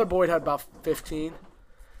 yeah, Tyler Boyd had about 15.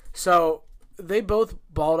 So they both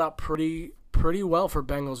balled out pretty well for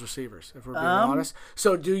Bengals receivers, if we're being honest.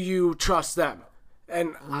 So do you trust them?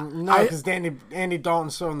 And No, because Andy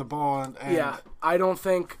Dalton's throwing the ball. And yeah, I don't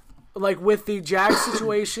think, like with the Jag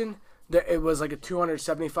situation, that it was like a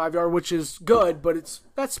 275-yard, which is good, but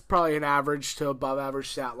that's probably an average to above average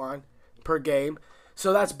stat line per game.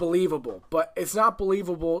 So that's believable, but it's not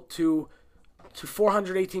believable to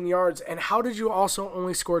 418 yards. And how did you also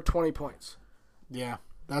only score 20 points? Yeah,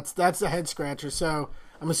 that's a head scratcher. So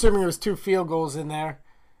I'm assuming there was 2 field goals in there.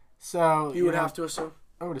 So You would have to assume.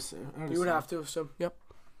 I would assume. You would have to assume. Yep.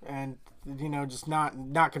 And just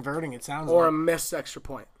not converting. It sounds Or like. a missed extra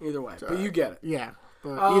point. Either way, but you get it. Yeah,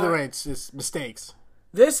 but either way, it's just mistakes.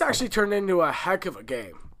 This actually turned into a heck of a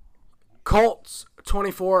game. Colts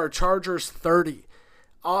 24, Chargers 30.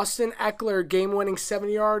 Austin Eckler game-winning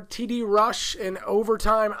 70-yard TD rush in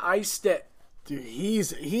overtime iced it. Dude,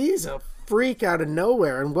 he's a freak out of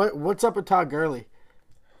nowhere. And what's up with Todd Gurley?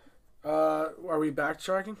 Are we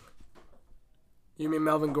backtracking? You mean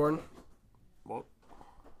Melvin Gordon? What?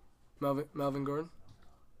 Melvin Gordon?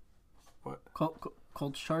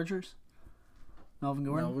 Colts Chargers? Melvin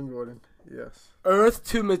Gordon? Melvin Gordon. Yes. Earth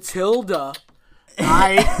to Matilda.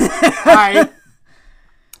 I.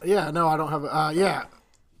 Yeah, no, I don't have. Yeah.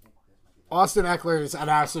 Austin Eckler is an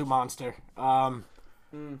absolute monster.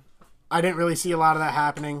 I didn't really see a lot of that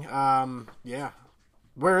happening. Yeah.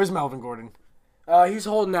 Where is Melvin Gordon? He's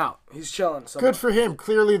holding out. He's chilling. Good for him.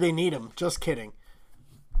 Clearly they need him. Just kidding.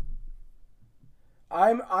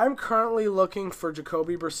 I'm currently looking for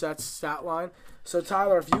Jacoby Brissett's stat line. So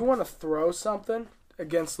Tyler, if you want to throw something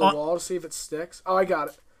against the wall to see if it sticks. Oh, I got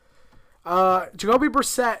it. Jacoby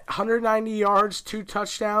Brissett, 190 yards, 2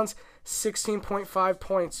 touchdowns, 16.5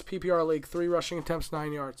 points, PPR league, 3 rushing attempts,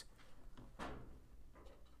 9 yards.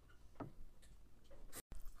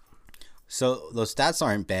 So those stats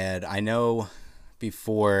aren't bad. I know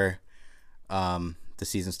before the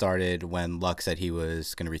season started, when Luck said he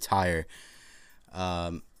was going to retire,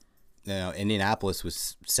 Indianapolis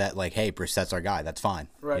was set like, hey, Brissett's our guy. That's fine.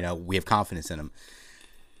 Right. We have confidence in him.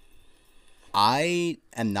 I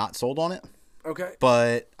am not sold on it. Okay.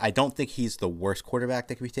 But I don't think he's the worst quarterback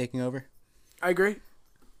that could be taking over. I agree.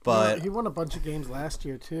 But he won a bunch of games last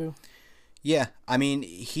year, too. Yeah, I mean,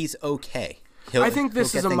 he's okay. I think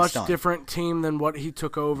this he'll is get a things much done. different team than what he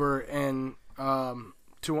took over in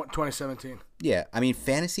 2017. Yeah, I mean,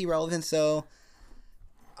 fantasy relevance, though,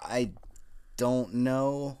 I don't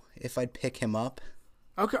know if I'd pick him up.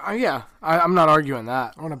 Okay, yeah, I'm not arguing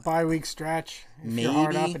that. On a bye-week stretch, if you're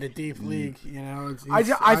hard up in a deep league, I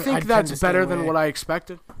think I'd tend that's to stay better than away. what I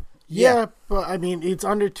expected. Yeah, but I mean, it's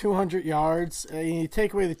under 200 yards. You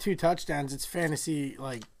take away the 2 touchdowns, it's fantasy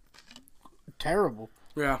terrible.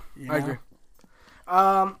 Yeah, You I know? agree.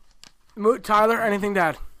 Tyler, anything to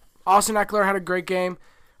add? Austin Eckler had a great game.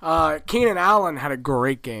 Keenan Allen had a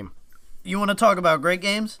great game. You want to talk about great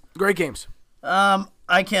games? Great games.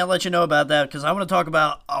 I can't let you know about that because I want to talk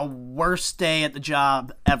about a worst day at the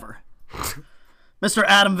job ever. Mr.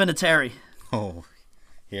 Adam Vinatieri. Oh,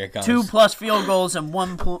 here it comes. 2+ field goals and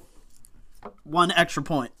 1 extra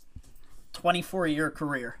point. 24-year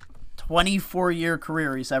career. 24-year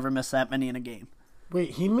career he's ever missed that many in a game.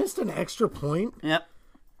 Wait, he missed an extra point Yep.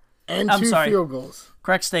 and I'm 2 sorry. field goals.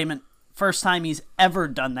 Correct statement. First time he's ever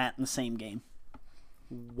done that in the same game.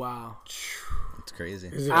 Wow. It's crazy.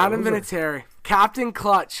 Is it Adam over? Vinatieri, Captain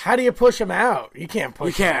Clutch. How do you push him out? You can't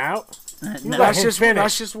push You him can't. out. No. let him finish.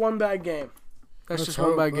 That's just one bad game. That's just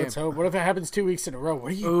one bad game. Let's hope. What if it happens 2 weeks in a row? What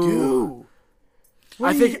do you do?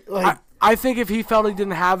 I think I think if he felt he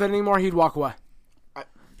didn't have it anymore, he'd walk away.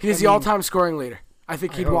 He's the all-time scoring leader. I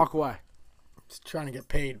think he'd hope. walk away. He's trying to get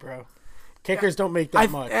paid, bro. Kickers don't make that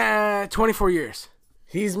much. 24 years.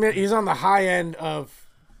 He's on the high end of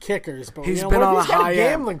kickers, but He's you know been what? on He's a got high a end.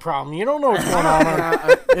 gambling problem. You don't know what's going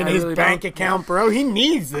on in his really bank don't. account, bro. He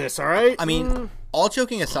needs this, all right? I mean, all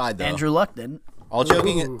joking aside, though. Andrew Luck didn't. All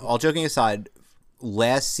joking aside,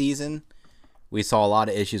 last season we saw a lot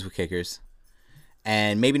of issues with kickers,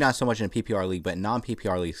 and maybe not so much in a PPR league, but in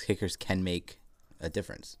non-PPR leagues, kickers can make a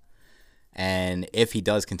difference. And if he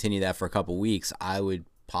does continue that for a couple weeks, I would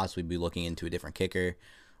possibly be looking into a different kicker,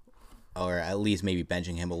 or at least maybe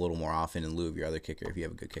benching him a little more often in lieu of your other kicker if you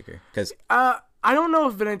have a good kicker. Because I don't know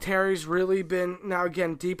if Vinatieri's really been, now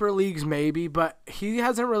again, deeper leagues maybe, but he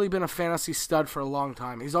hasn't really been a fantasy stud for a long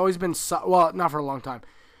time. He's always been, well, not for a long time,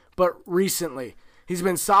 but recently. He's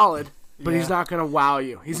been solid, but he's not going to wow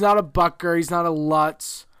you. He's not a Bucker. He's not a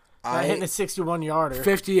Lutz. Not hitting a 61-yarder.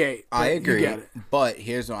 58. I but agree, You get it. but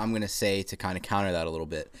here's what I'm going to say to kind of counter that a little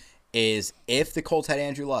bit, is if the Colts had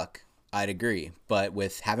Andrew Luck, I'd agree. But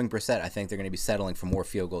with having Brissett, I think they're going to be settling for more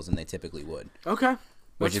field goals than they typically would, Okay. which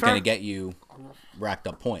That's is fair. going to get you racked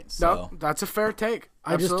up points. No, So that's a fair take.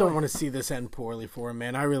 I just Absolutely. don't want to see this end poorly for him,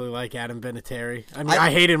 man. I really like Adam Vinatieri. I mean,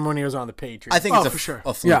 I hated him when he was on the Patriots. I think Oh, it's for sure.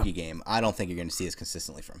 a fluky game. I don't think you're going to see this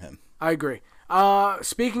consistently from him. I agree.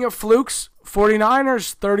 Speaking of flukes,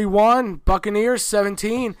 49ers 31, Buccaneers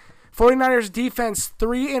 17. 49ers defense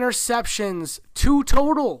 3 interceptions, 2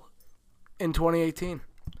 total in 2018.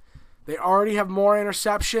 They already have more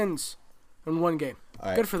interceptions in one game.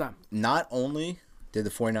 right. Good for them. Not only did the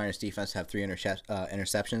 49ers defense have 3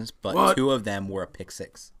 interceptions, but What? 2 of them were a pick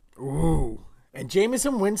six. Ooh. And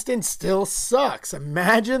Jameson Winston still sucks.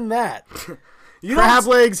 Imagine that. You Crab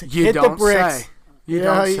don't- legs, you hit the don't bricks. say. You Yeah,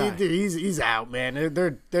 don't he- say. dude, he's out, man.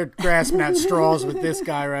 They're grasping at straws with this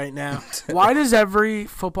guy right now. Why does every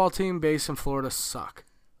football team based in Florida suck?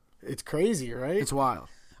 It's crazy, right? It's wild.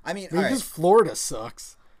 I mean, Maybe all because right. Florida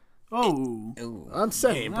sucks. Oh. Ooh. I'm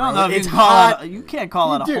saying, I bro. don't know if It's you can call hot. it. You can't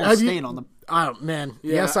call it a Dude, whole have you- state on the. Oh, man.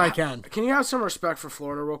 Yeah, Yes, I can. Can you have some respect for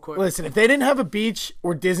Florida real quick? Listen, if they didn't have a beach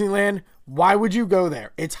or Disneyland, why would you go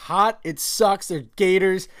there? It's hot. It sucks. There's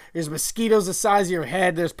gators. There's mosquitoes the size of your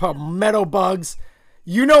head. There's palmetto bugs.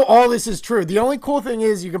 You know all this is true. The only cool thing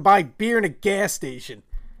is you can buy beer in a gas station.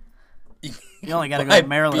 You only got to go to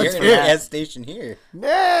Maryland beer for in a that. gas station here. Nah,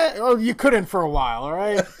 oh, you couldn't for a while, all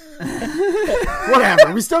right?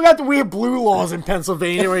 Whatever. We still got the weird blue laws in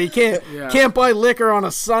Pennsylvania where you can't buy liquor on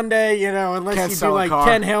a Sunday, you know, unless Can't you do sell a like car.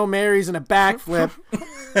 10 Hail Marys and a backflip.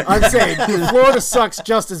 I'm saying Florida sucks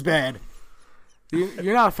just as bad.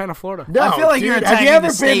 You're not a fan of Florida. No, I feel like dude, you're have attacking you ever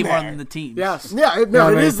the state been more there? than the team. Yes. Yeah, no,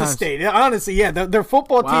 it many is the times. state. Honestly, yeah, their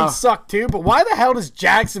football Wow. teams suck too. But why the hell does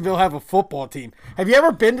Jacksonville have a football team? Have you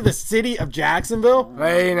ever been to the city of Jacksonville?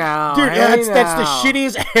 Hey now. Dude, hey that's the now.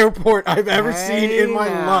 shittiest airport I've ever seen Hey in my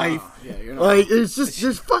now. life. Yeah, you're not. Like, it's just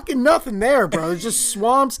there's fucking nothing there, bro. There's just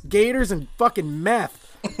swamps, gators, and fucking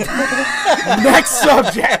meth. Next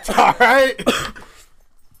subject, all right?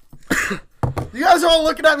 You guys are all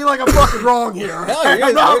looking at me like I'm fucking wrong here. all No, right? you're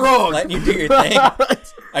I'm not I'm wrong. letting you do your thing.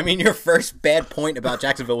 I mean, your first bad point about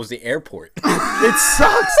Jacksonville was the airport. It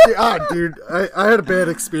sucks. Dude, I had a bad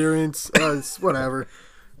experience. It's whatever.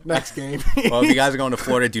 Next game. Well, if you guys are going to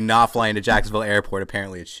Florida, do not fly into Jacksonville Airport.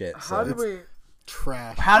 Apparently, it's shit. So. How did we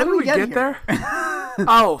Trash. How did we get get here? there?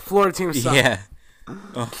 Oh, Florida team sucks. Yeah.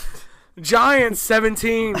 Giants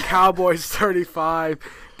 17, Cowboys 35.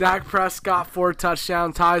 Dak Prescott 4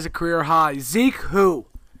 touchdowns, ties a career high. Zeke who?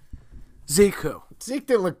 Zeke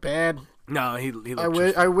didn't look bad. No, he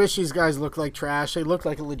looked I wish these guys looked like trash. They look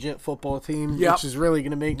like a legit football team, Yep. which is really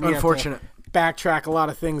going to make me Unfortunate. have to backtrack a lot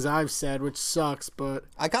of things I've said, which sucks. But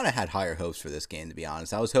I kind of had higher hopes for this game, to be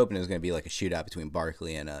honest. I was hoping it was going to be like a shootout between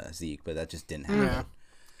Barkley and Zeke, but that just didn't happen. yeah,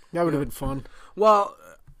 that would have been fun. Well,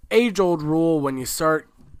 age-old rule when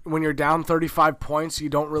you're down 35 points, you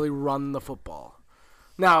don't really run the football.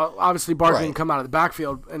 Now, obviously, Barkley can Right. come out of the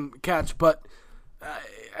backfield and catch, but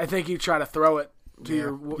I think you try to throw it to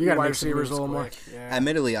your You gotta wide make some receivers a moves little more. quick. Yeah.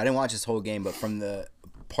 Admittedly, I didn't watch this whole game, but from the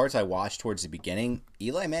parts I watched towards the beginning,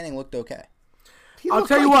 Eli Manning looked okay. He I'll looked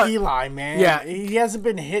tell you like what. Eli, man. Yeah. He hasn't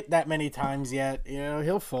been hit that many times yet. You know,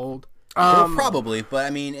 he'll fold. Well, probably, but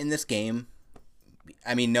I mean, in this game,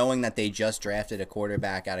 I mean, knowing that they just drafted a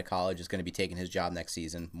quarterback out of college is going to be taking his job next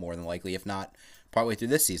season, more than likely, if not partway through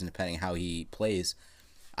this season, depending on how he plays.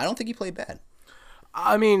 I don't think he played bad.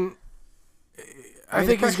 I mean, I the think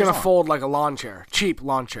he's pressure's going to on. fold like a lawn chair, cheap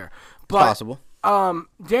lawn chair. But Possible.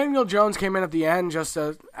 Daniel Jones came in at the end just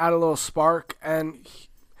to add a little spark, and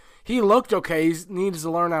he looked okay. He needs to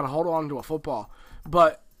learn how to hold on to a football,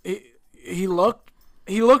 but he looked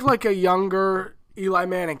like a younger Eli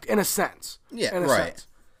Manning in a sense. Yeah, in a right. sense.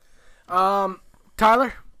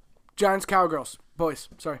 Tyler, Giants Cowgirls boys.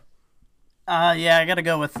 Sorry. Yeah, I got to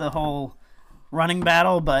go with the whole running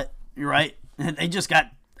battle, but you're right. They just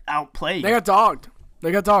got outplayed. They got dogged.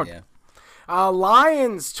 Yeah.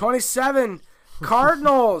 Lions 27,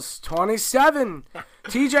 Cardinals 27.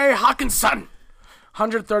 T.J. Hawkinson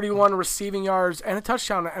 131 receiving yards and a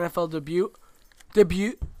touchdown in NFL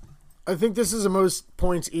debut. I think this is the most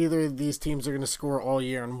points either of these teams are going to score all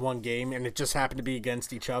year in one game, and it just happened to be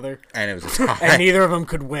against each other. And it was a tie. And neither of them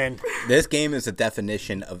could win. This game is a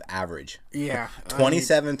definition of average. Yeah.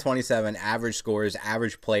 27-27, average scores,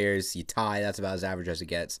 average players. You tie, that's about as average as it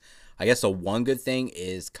gets. I guess the one good thing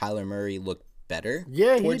is Kyler Murray looked better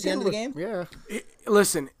Yeah, towards he the end of the game. Yeah.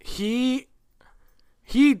 Listen, he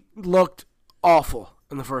looked awful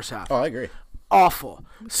in the first half. Oh, I agree. Awful.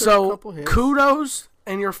 So couple hits. kudos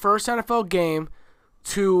in your first NFL game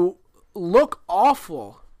to look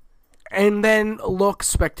awful and then look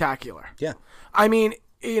spectacular. Yeah. I mean,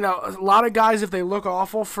 you know, a lot of guys, if they look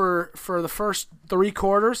awful for the first 3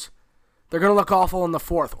 quarters, they're going to look awful in the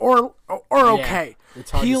fourth or okay.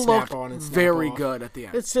 it's hard He to snap looked on and snap very off. good at the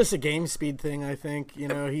end. It's just a game speed thing, I think. You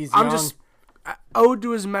know, he's I'm young. just owed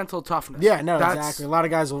to his mental toughness. Yeah, no, That's- exactly. A lot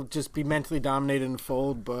of guys will just be mentally dominated and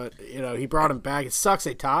fold, but, you know, he brought him back. It sucks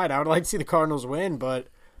they tied. I would like to see the Cardinals win, but,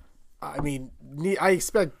 I mean, I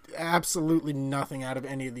expect absolutely nothing out of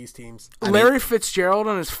any of these teams. Larry Fitzgerald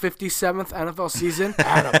on his 57th NFL season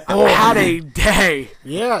had a day.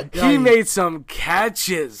 Yeah. He made some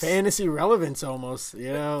catches. fantasy relevance almost.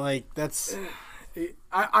 You know, like, that's...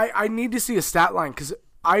 I need to see a stat line because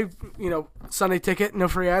Sunday Ticket, no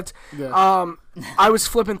free ads. Yeah. I was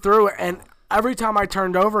flipping through it, and every time I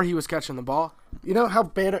turned over, he was catching the ball. You know how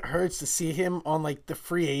bad it hurts to see him on, like, the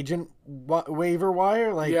free agent waiver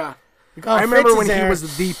wire? Like, Yeah. like, oh, I remember Fitz when is he there.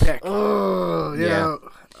 was the pick. Oh, Yeah. yeah.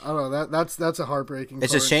 I don't know. That's a heartbreaking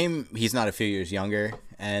It's a part. shame he's not a few years younger,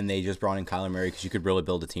 and they just brought in Kyler Murray because you could really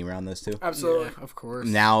build a team around those two. Absolutely. Yeah, of course.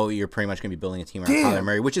 Now you're pretty much going to be building a team around Damn. Kyler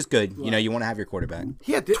Murray, which is good. You know, you want to have your quarterback.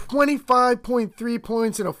 He had 25.3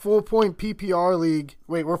 points in a full-point PPR league.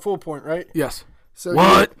 Wait, we're full-point, right? Yes. So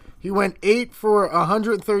What? He went 8 for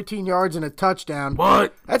 113 yards and a touchdown.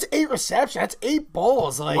 What? That's 8 receptions. That's 8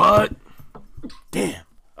 balls. Like, What? damn.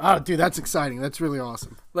 Oh, dude, that's exciting. That's really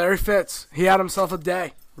awesome. Larry Fitz, he had himself a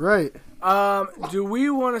day. Right. Do we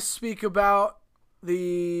want to speak about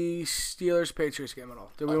the Steelers-Patriots game at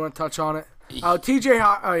all? Do we want to touch on it? Oh,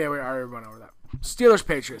 yeah, we already went over that.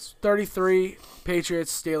 Steelers-Patriots, 33.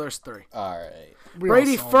 Patriots, Steelers, 3. All right.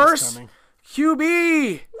 Brady first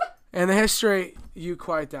QB in the history. You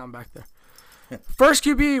quiet down back there. First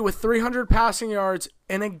QB with 300 passing yards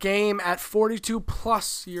in a game at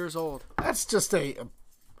 42-plus years old. That's just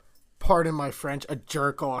pardon my French, a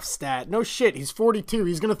jerk-off stat. No shit, he's 42.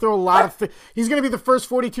 He's going to throw a lot of he's going to be the first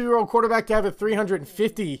 42-year-old quarterback to have a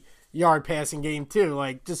 350-yard passing game, too.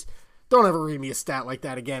 Like, just don't ever read me a stat like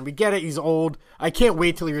that again. We get it, he's old. I can't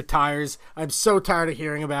wait till he retires. I'm so tired of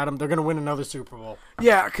hearing about him. They're going to win another Super Bowl.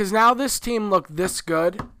 Yeah, because now this team looked this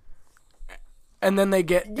good, and then they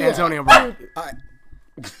get Antonio Brown.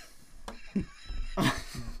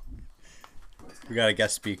 We got a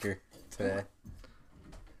guest speaker today.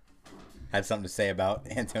 Had something to say about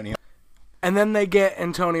Antonio. And then they get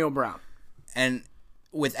Antonio Brown. And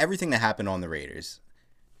with everything that happened on the Raiders,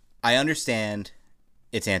 I understand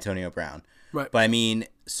it's Antonio Brown. Right. But, I mean,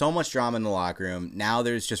 so much drama in the locker room. Now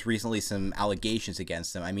there's just recently some allegations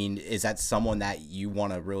against him. I mean, is that someone that you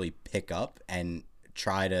want to really pick up and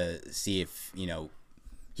try to see if, you know,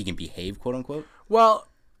 he can behave, quote unquote? Well,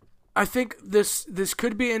 I think this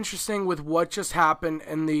could be interesting with what just happened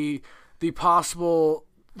and the possible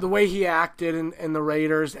the way he acted in the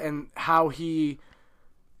Raiders and how he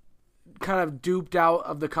kind of duped out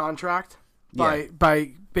of the contract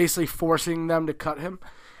by basically forcing them to cut him.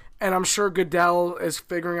 And I'm sure Goodell is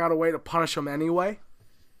figuring out a way to punish him anyway.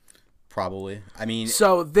 Probably. I mean,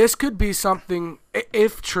 so this could be something,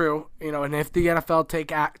 if true, you know, and if the NFL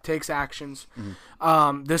takes actions,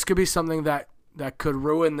 this could be something that could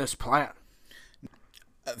ruin this plan.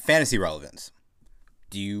 Fantasy relevance.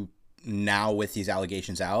 Do you now, with these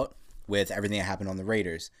allegations out, with everything that happened on the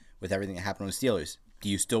Raiders, with everything that happened on the Steelers, do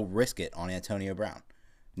you still risk it on Antonio Brown,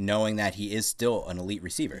 knowing that he is still an elite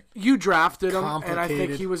receiver? You drafted him, and I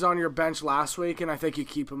think he was on your bench last week, and I think you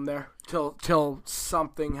keep him there till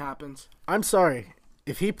something happens. I'm sorry.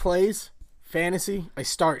 If he plays fantasy, I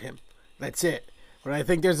start him. That's it. But I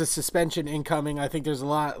think there's a suspension incoming. I think there's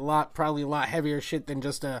probably a lot heavier shit than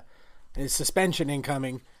just a suspension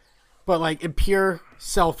incoming. But, like, in pure,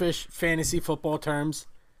 selfish fantasy football terms,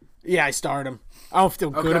 yeah, I start him. I don't feel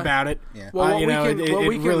good about it. Yeah. Well,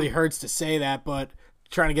 it really hurts to say that, but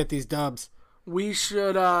trying to get these dubs. We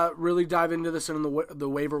should really dive into this in the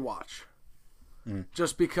waiver watch.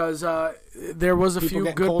 Just because there was a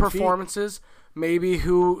few good performances. Maybe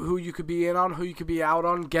who you could be in on, who you could be out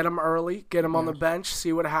on. Get him early. Get him on the bench.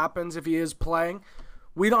 See what happens if he is playing.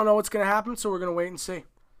 We don't know what's going to happen, so we're going to wait and see.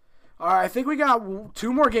 All right, I think we got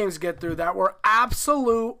 2 more games to get through that were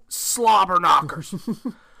absolute slobber knockers.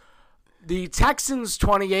 The Texans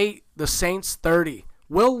 28, the Saints 30.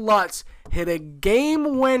 Will Lutz hit a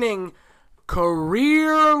game-winning,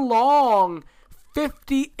 career-long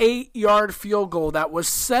 58-yard field goal that was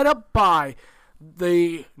set up by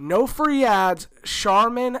the no free ads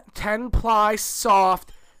Charmin 10-ply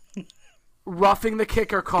soft roughing the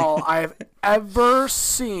kicker call I have ever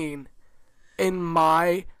seen in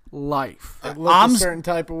my life. It looked a certain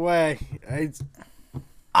type of way.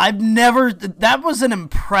 I've never. That was an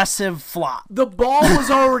impressive flop. The ball was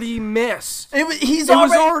already missed. It was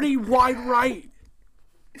already wide right.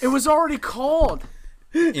 It was already called.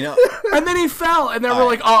 You know, and then he fell, and then we're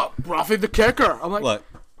like, "Oh, roughing the kicker." I'm like,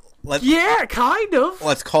 "Look, yeah, kind of."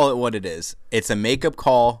 Let's call it what it is. It's a makeup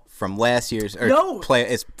call from last year's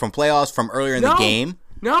It's from playoffs from earlier in the game.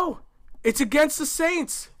 No, it's against the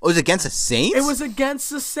Saints. Oh, it was against the Saints? It was against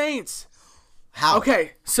the Saints. How?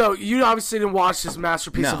 Okay, so you obviously didn't watch this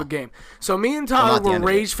masterpiece of a game. So me and Tyler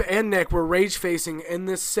and Nick were rage facing in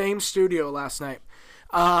this same studio last night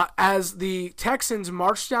as the Texans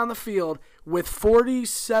marched down the field with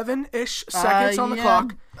 47-ish seconds on the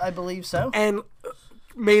clock. I believe so. And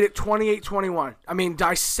made it 28-21. I mean,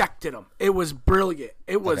 dissected them. It was brilliant.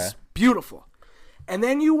 It was beautiful. And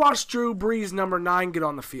then you watch Drew Brees, number 9, get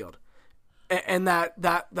on the field. And that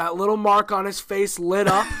little mark on his face lit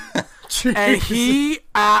up. And he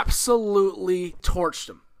absolutely torched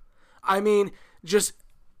them. I mean, just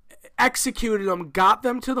executed them, got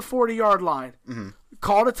them to the 40-yard line,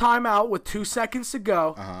 called a timeout with 2 seconds to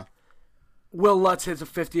go. Will Lutz hits a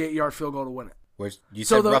 58-yard field goal to win it. You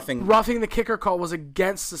said roughing the kicker call was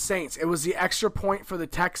against the Saints. It was the extra point for the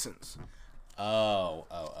Texans.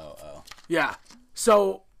 Oh. Yeah.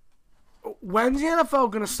 So when's the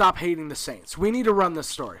NFL going to stop hating the Saints? We need to run this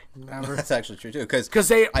story. Never. That's actually true, too. Because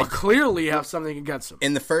they clearly have something against them.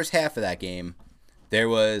 In the first half of that game, there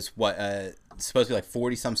was, supposed to be like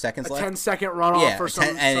 40 some seconds A left. 10-second runoff Yeah, or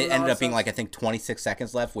something. and it ended up being like I think 26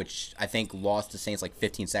 seconds left, which I think lost the Saints like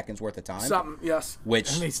 15 seconds worth of time. something. Yes.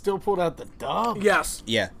 Which And they still pulled out the dub. Yes.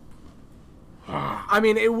 yeah, I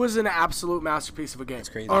mean, it was an absolute masterpiece of a game. It's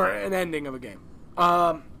crazy. Or an ending of a game.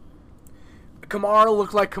 Kamara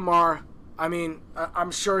looked like Kamara. I mean,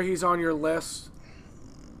 I'm sure he's on your list.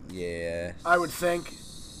 yeah. I would think.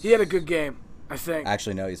 He had a good game, I think.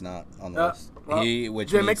 Actually, no, he's not on the list. well, Which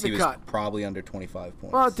didn't make means the he was cut. probably under 25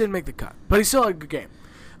 points. Well, it didn't make the cut. But he still had a good game.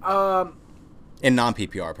 In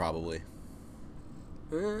non-PPR, probably.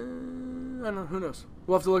 I don't know. Who knows?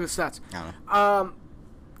 We'll have to look at the stats. I don't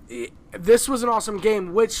know. This was an awesome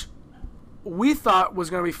game, which we thought was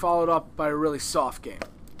going to be followed up by a really soft game.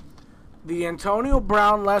 The Antonio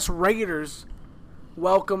Brown-less Raiders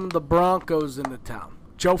welcomed the Broncos into town.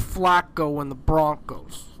 Joe Flacco and the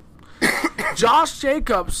Broncos. Josh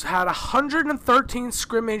Jacobs had 113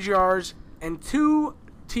 scrimmage yards and 2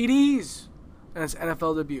 TDs in his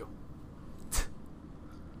NFL debut.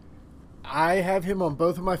 I have him on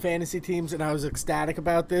both of my fantasy teams, and I was ecstatic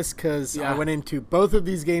about this because Yeah. I went into both of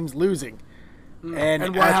these games losing. And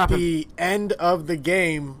And what at happened? the end of the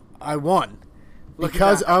game, I won. Look at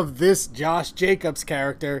Because that. of this Josh Jacobs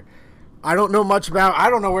character. I don't know much about. I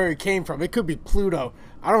don't know where he came from. It could be Pluto.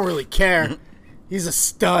 I don't really care. He's a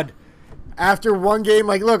stud. After one game,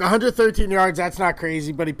 like, look, 113 yards, that's not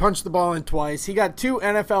crazy, but he punched the ball in twice. He got 2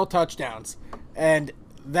 NFL touchdowns, and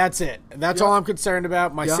that's it. That's all I'm concerned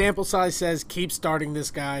about. My Yeah. sample size says keep starting this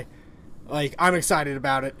guy. Like, I'm excited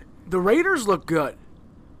about it. The Raiders look good.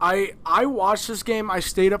 I watched this game. I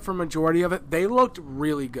stayed up for majority of it. They looked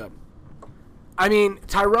really good. I mean,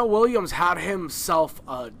 Tyrell Williams had himself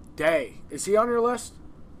a day. Is he on your list?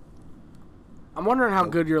 I'm wondering how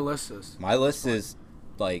good your list is. My list is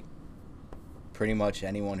like pretty much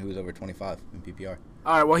anyone who was over 25 in PPR.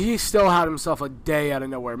 All right, well, he still had himself a day out of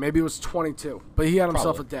nowhere. Maybe it was 22, but he had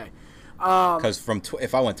himself Probably. a day. Because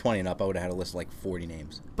if I went 20 and up, I would have had a list of like 40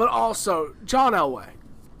 names. But also, John Elway.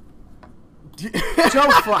 Joe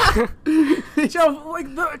Flacco. Joe,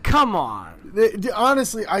 like, come on.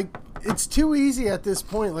 Honestly, it's too easy at this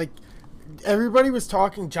point. Like, everybody was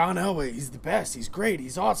talking John Elway. He's the best. He's great.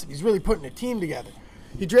 He's awesome. He's really putting a team together.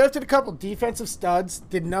 He drafted a couple defensive studs,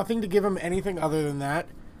 did nothing to give him anything other than that,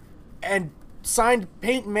 and signed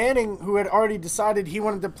Peyton Manning, who had already decided he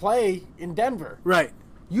wanted to play in Denver. Right.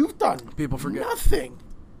 You've done People forget. nothing.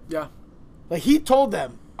 Yeah. Like, he told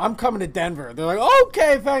them, I'm coming to Denver. They're like,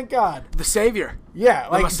 okay, thank God. The savior. Yeah,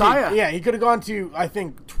 like Messiah. Yeah, he could have gone to, I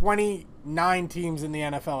think, 29 teams in the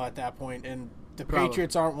NFL at that point, and the Probably.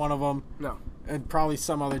 Patriots aren't one of them, No. and probably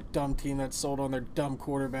some other dumb team that's sold on their dumb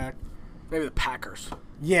quarterback. Maybe the Packers.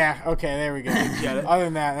 Yeah, okay, there we go. Get it? Other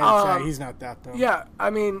than that, he's not that dumb. Yeah, I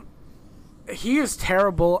mean, he is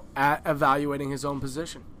terrible at evaluating his own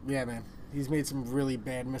position. Yeah, man. He's made some really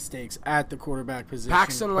bad mistakes at the quarterback position.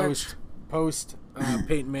 Paxton Lynch. Post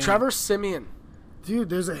Peyton Manning. Trevor Simeon. Dude,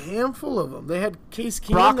 there's a handful of them. They had Case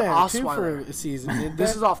Brock Keenum there, too, for Osweiler. a season. Did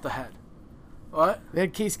This they? is off the head. What? They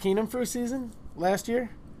had Case Keenum for a season last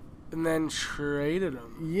year? And then traded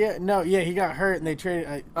him. Yeah, he got hurt and they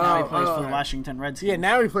traded. Now he plays For for the the Washington Redskins. Yeah,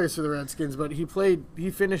 now he plays for the Redskins, but he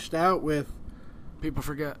finished out with People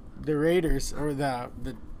forget. the Raiders or the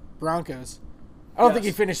Broncos. I don't think he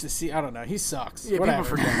Yes. finished the season. I don't know. He sucks. Yeah, people Whatever.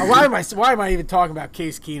 forget. Why am I even talking about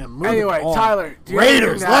Case Keenum? Moving Anyway, on. Tyler, do you have Raiders,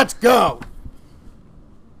 anything that- let's go.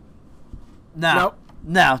 No. Nope.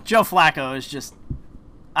 No, Joe Flacco is just.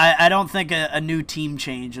 I don't think a new team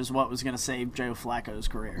change is what was going to save Joe Flacco's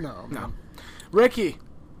career. No. Ricky,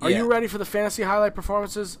 are Yeah. you ready for the fantasy highlight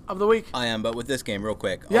performances of the week? I am, but with this game, real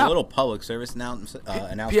quick, Yeah. a little public service announcement.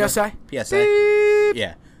 PSA? PSA.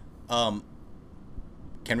 Yeah.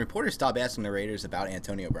 Can reporters stop asking the Raiders about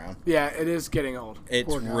Antonio Brown? Yeah, it is getting old. It's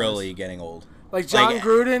Poor guys. really getting old. Like, John Like,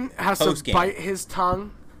 Gruden has to post-game. bite his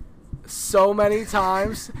tongue so many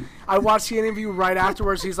times. I watched the interview right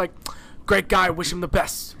afterwards. He's like, great guy, wish him the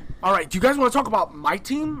best. All right, do you guys want to talk about my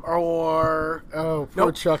team or... Oh, poor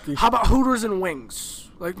Nope. Chucky. How about Hooters and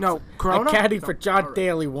Wings? Like, no, I Corona? caddied No. for John All right.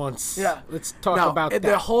 Daly once. Yeah. Let's talk No, about The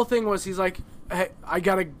that. whole thing was he's like, hey, I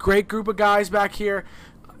got a great group of guys back here.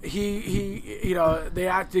 He you know, they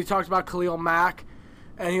talked about Khalil Mack,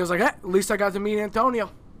 and he was like, hey, at least I got to meet Antonio.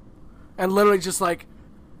 And literally just like,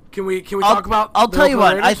 can we talk about I'll the tell you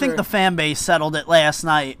what. Raiders, I think or- the fan base settled it last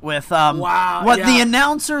night with Wow, what the yeah.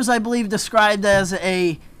 announcers I believe described as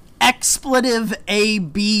a expletive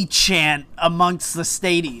AB chant amongst the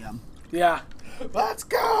stadium. Yeah. Let's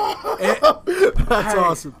go. It- That's Hey.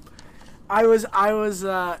 awesome. I was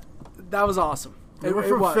that was awesome. We're It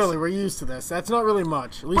from was. Philly. We're used to this. That's not really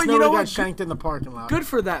much. At least But you nobody know got what? shanked in the parking lot. Good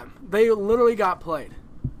for them. They literally got played.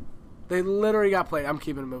 I'm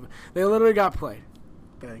keeping it moving. They literally got played.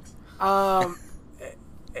 Thanks.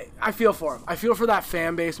 I feel for them. I feel for that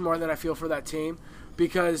fan base more than I feel for that team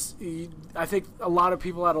because I think a lot of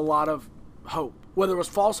people had a lot of hope. Whether it was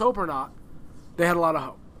false hope or not, they had a lot of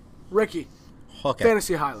hope. Ricky, Okay.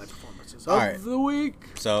 fantasy highlight performances of right. the week.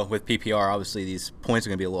 So with PPR, obviously these points are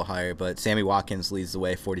going to be a little higher, but Sammy Watkins leads the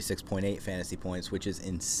way, 46.8 fantasy points, which is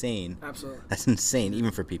insane. Absolutely. That's insane,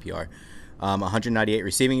 even for PPR. 198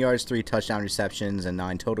 receiving yards, 3 touchdown receptions, and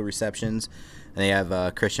 9 total receptions. And they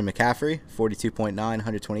have Christian McCaffrey, 42.9,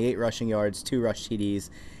 128 rushing yards, 2 rush TDs,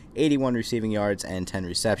 81 receiving yards, and 10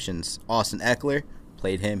 receptions. Austin Eckler,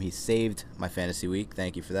 played him. He saved my fantasy week.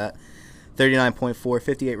 Thank you for that. 39.4,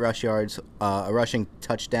 58 rush yards, a rushing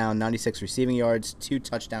touchdown, 96 receiving yards, 2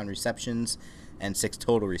 touchdown receptions, and 6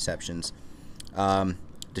 total receptions.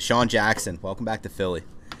 Deshaun Jackson, welcome back to Philly.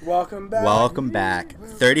 Welcome back. Welcome back.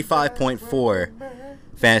 35.4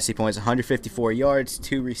 fantasy points, 154 yards,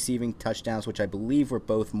 2 receiving touchdowns, which I believe were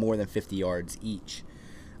both more than 50 yards each.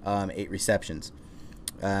 8 receptions.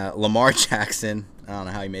 Lamar Jackson, I don't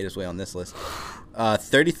know how he made his way on this list.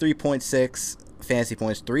 33.6 fantasy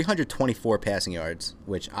points, 324 passing yards,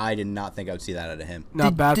 which I did not think I would see that out of him.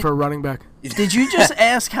 Not bad for a running back. Did you just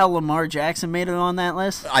ask how Lamar Jackson made it on that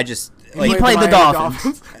list? I just He like, played the Miami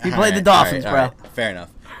Dolphins. He played the All Dolphins, all bro. Fair enough.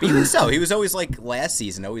 But even so, he was always like last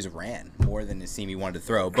season, always ran more than the team he wanted to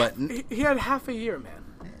throw. But He had half a year, man.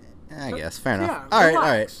 I guess fair enough. Yeah, all right.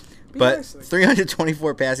 relax. Be But nice.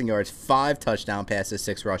 324 passing yards, 5 touchdown passes,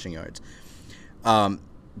 6 rushing yards.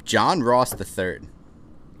 John Ross III.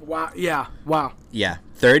 Wow. Yeah. Wow. Yeah,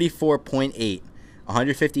 34.8,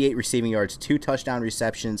 158 receiving yards, 2 touchdown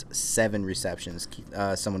receptions, 7 receptions.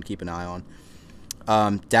 Someone keep an eye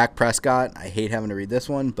on. Dak Prescott. I hate having to read this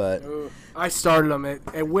one, but I started him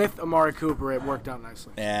and with Amari Cooper, it worked out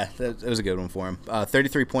nicely. yeah, it was a good one for him.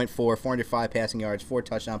 33.4, 405 passing yards, 4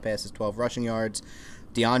 touchdown passes, 12 rushing yards.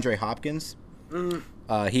 DeAndre Hopkins.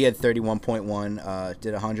 He had 31.1,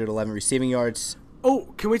 did 111 receiving yards.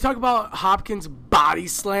 Oh, can we talk about Hopkins' body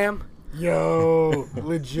slam? Yo,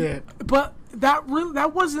 legit. But that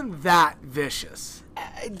wasn't that vicious.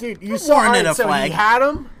 Dude, you saw Warranted it, a so flag. he had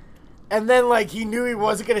him, and then, like, he knew he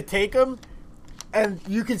wasn't going to take him, and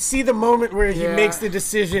you could see the moment where he Yeah. makes the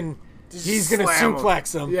decision he's going to slam him.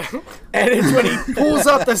 suplex him. Yeah. And it's when he pulls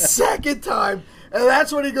up the second time, and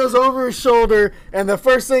that's when he goes over his shoulder, and the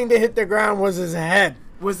first thing to hit the ground was his head.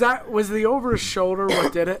 Was the over his shoulder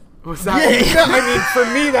what did it? Was that Yeah, I mean,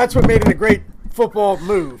 for me, that's what made it a great football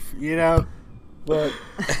move, you know? But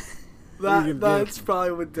that's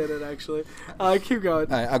probably what did it actually. Keep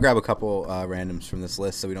going. All right, I'll grab a couple randoms from this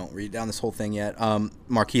list so we don't read down this whole thing yet.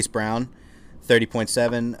 Marquise Brown,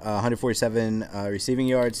 30.7, 147 receiving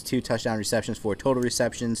yards, 2 touchdown receptions, 4 total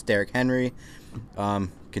receptions. Derrick Henry,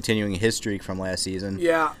 continuing his streak from last season.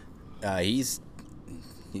 Yeah. He's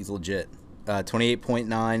legit.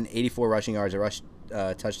 28.9, 84 rushing yards, a rush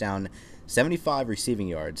touchdown, 75 receiving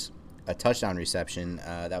yards, a touchdown reception.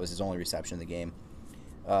 That was his only reception in the game.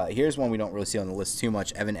 Here's one we don't really see on the list too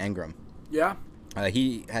much. Evan Engram. Yeah.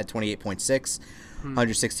 He had 28.6,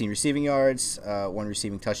 116 receiving yards, 1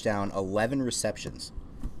 receiving touchdown, 11 receptions.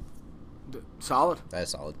 Solid. That is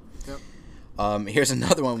solid. Yep. Here's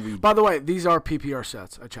another one. By the way, these are PPR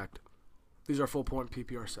sets. I checked. These are full point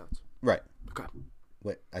PPR sets. Right. Okay.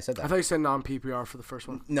 What? I said that. I thought you said non PPR for the first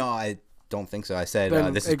one. No, I don't think so. I said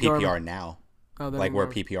Then this is ignore me. PPR now. Oh, then Like we're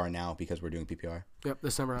ignore me. PPR now because we're doing PPR. Yep,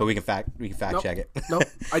 this never But happened. we can fact Nope. check it. Nope,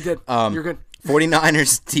 I did. You're good.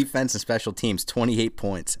 49ers defense and special teams, 28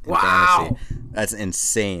 points in Wow. fantasy. That's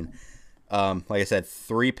insane. Like I said,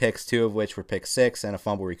 3 picks, 2 of which were pick 6 and a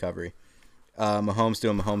fumble recovery. Mahomes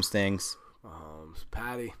doing Mahomes things.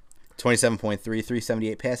 Patty. 27.3,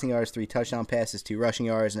 378 passing yards, 3 touchdown passes, 2 rushing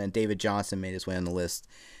yards, and then David Johnson made his way on the list.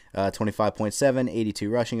 25.7, 82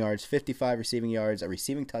 rushing yards, 55 receiving yards, a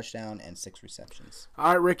receiving touchdown, and 6 receptions.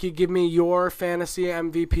 All right, Ricky, give me your fantasy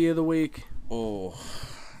MVP of the week. Oh,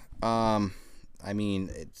 I mean,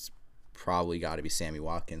 it's probably got to be Sammy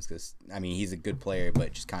Watkins because, I mean, he's a good player,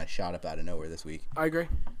 but just kind of shot up out of nowhere this week. I agree.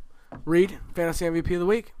 Reed, fantasy MVP of the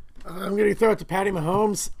week. I'm going to throw it to Patty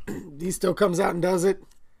Mahomes. He still comes out and does it.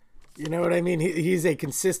 You know what I mean? He's a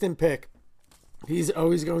consistent pick. He's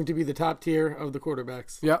always going to be the top tier of the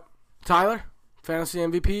quarterbacks. Yep. Tyler, fantasy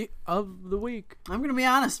MVP of the week. I'm going to be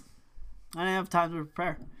honest. I didn't have time to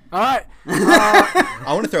prepare. All right. I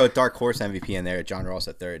want to throw a dark horse MVP in there at John Ross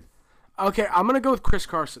at third. Okay, I'm going to go with Chris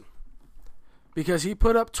Carson because he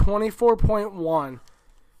put up 24.1,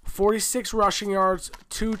 46 rushing yards,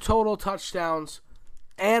 2 total touchdowns,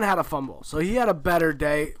 and had a fumble. So he had a better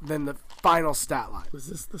day than the final stat line. Was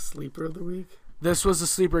this the sleeper of the week? This was a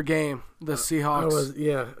sleeper game. The Seahawks.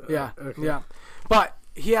 Yeah. Okay. Yeah. But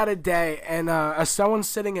he had a day, and as someone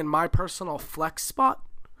sitting in my personal flex spot,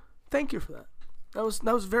 thank you for that. That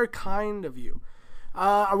was very kind of you.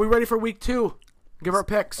 Are we ready for week 2? Give our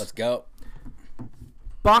picks. Let's go.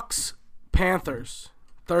 Bucks, Panthers,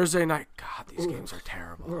 Thursday night. God, these games are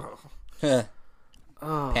terrible.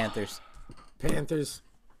 Panthers. Panthers.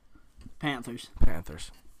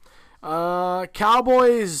 Panthers.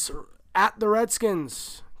 Cowboys at the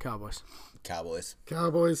Redskins. Cowboys. Cowboys.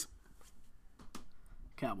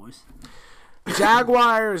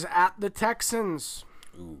 Jaguars at the Texans.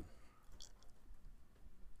 Ooh.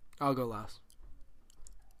 I'll go last.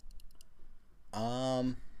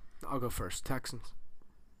 I'll go first. Texans.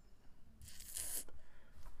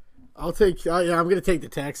 I'll take. I'm going to take the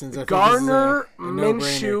Texans. I think Gardner this is a no-brainer.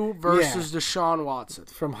 Minshew versus Deshaun Watson.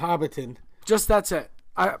 From Hobbiton. Just that's it.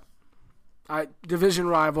 I division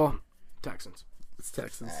rival Texans. It's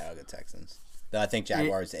Texans. I'll go Texans. Though I think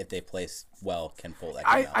Jaguars, if they play well, can pull that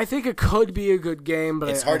game out. I think it could be a good game, but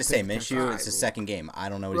It's I hard to say. think Minshew, it's his second game. I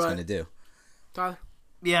don't know what he's Right. going to do. Tyler?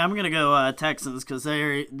 Yeah, I'm gonna go Texans because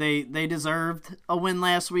they deserved a win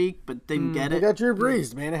last week, but didn't get They it. got Drew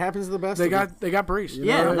Brees, man. It happens to the best. They of them. got Brees. know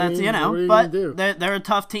Yeah, what I that's mean? What are you but gonna do? they're a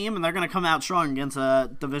tough team and they're gonna come out strong against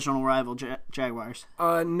a divisional rival Jaguars.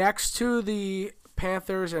 Next to the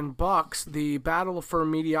Panthers and Bucks, the battle for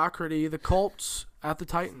mediocrity, the Colts at the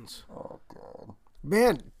Titans.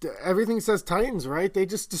 Man, everything says Titans, right? They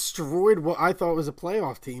just destroyed what I thought was a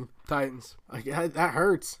playoff team. Titans. Like that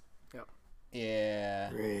hurts. Yeah.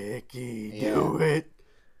 Ricky, Yeah. do it.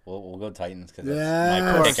 We'll go Titans because that's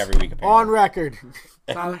Yes. my pick every week. Apparently. On record.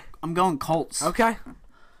 Tyler? I'm going Colts. Okay.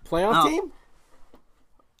 Playoff No. team?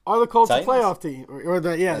 Are the Colts Titans? a playoff team? Or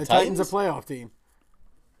the Titans a Titans? playoff team?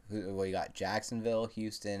 Well, you got Jacksonville,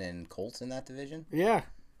 Houston, and Colts in that division. Yeah.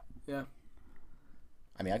 Yeah.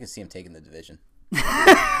 I mean, I could see them taking the division.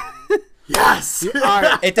 Yes. All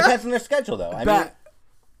right. It depends on their schedule, though. I Bet.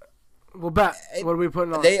 We'll bet. What are we putting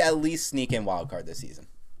mean, on? they at least sneak in wild card this season,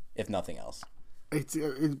 if nothing else.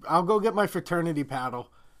 I'll go get my fraternity paddle.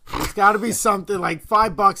 It's got to be something like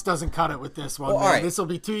 $5 doesn't cut it with this one. Well, man. all right. This will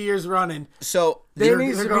be 2 years running. So there they're-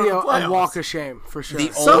 needs they're to going be to a the playoffs. walk of shame, for sure.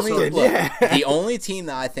 the Something, only look, yeah. the only team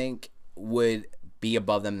that I think would be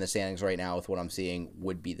above them in the standings right now, with what I'm seeing,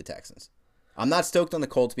 would be the Texans. I'm not stoked on the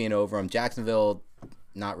Colts being over them. Jacksonville,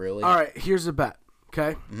 not really. All right, here's a bet,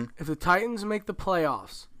 okay? Mm-hmm. If the Titans make the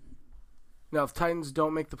playoffs, now if Titans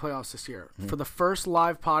don't make the playoffs this year, Mm-hmm. for the first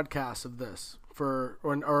live podcast of this, or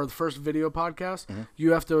the first video podcast, Mm-hmm.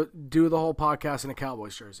 you have to do the whole podcast in a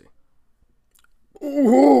Cowboys jersey.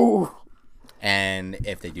 Ooh. And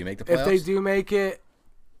if they do make the playoffs, If they do make it,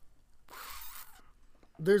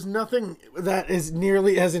 There's nothing that is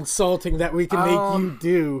nearly as insulting that we can make you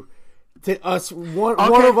do to us. One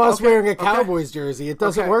of us wearing a Cowboys jersey. It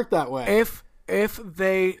doesn't Okay. work that way. if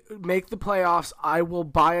they make the playoffs, I will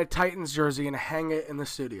buy a Titans jersey and hang it in the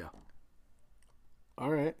studio. All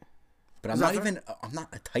right. but I'm not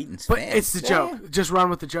a Titans But fan. it's the joke. Just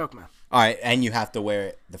run with the joke, man. All right, and you have to wear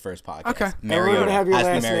it the first podcast. Okay. And Mariota. we're gonna have your Has to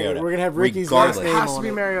be last name. Mariota. We're gonna have Ricky's Regardless. last name. Has to on be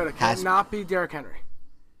it. Mariota. Has- Cannot be Derrick Henry.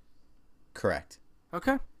 Correct.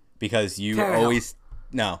 Okay. Because you Tannehill. always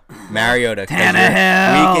Mariota. 'cause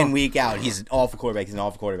Tannehill. week in, week out, he's an awful quarterback. He's an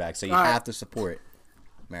awful quarterback. So you All right. have to support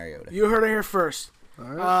Mariota. You heard it here first.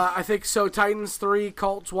 I think so. Titans 3,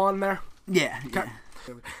 Colts 1 there. Yeah.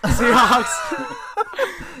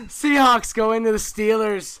 Seahawks go into the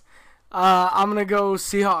Steelers. I'm going to go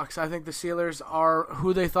Seahawks. I think the Steelers are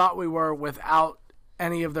who they thought we were without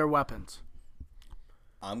any of their weapons.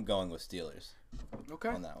 I'm going with Steelers Okay.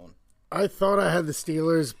 on that one. I thought I had the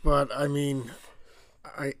Steelers, but I mean,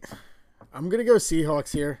 I'm gonna go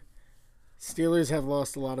Seahawks here. Steelers have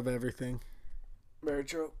lost a lot of everything. Very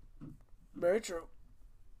true. Very true.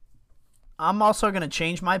 I'm also gonna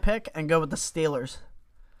change my pick and go with the Steelers.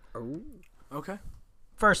 Okay.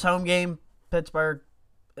 First home game, Pittsburgh.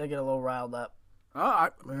 They get a little riled up.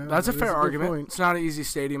 That's a that's fair a good argument. point. It's not an easy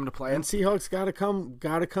stadium to play in. And Seahawks gotta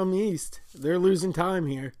come east. They're losing time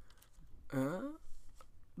here.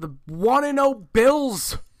 The 1-0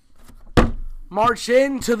 Bills march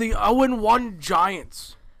into the 0-1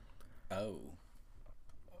 Giants. Oh.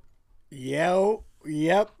 Yep, it's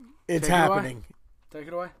Take it away. happening. Take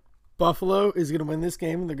it away. Buffalo is gonna win this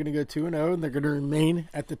game, and they're gonna go 2-0, and they're gonna remain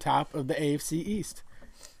at the top of the AFC East.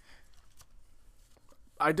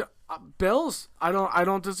 Bills. I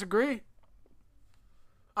don't disagree.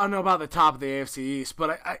 I don't know about the top of the AFC East,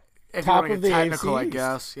 but If top you want of to the get technical, I AFC.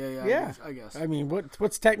 guess. Yeah. Yeah, I guess. I mean,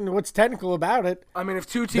 what's technical about it? I mean, if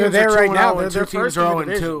two They're teams there are 2-0 right now. and They're two teams first in are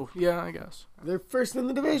the 0-2, yeah, I guess. They're first in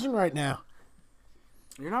the division right now.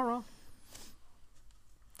 You're not wrong.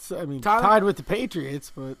 So, I mean, Tyler? tied with the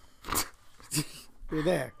Patriots, but they're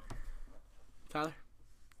there. Tyler?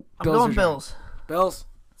 I'm Bills going or Bills. Bills.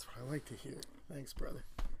 That's what I like to hear. Thanks, brother.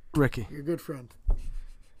 Ricky. You're a good friend.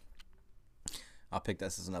 I'll pick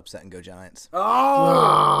this as an upset and go Giants.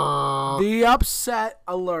 Oh! The upset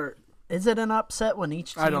alert. Is it an upset when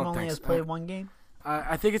each I team don't only think has so. played one game?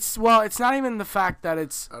 I think it's not even the fact that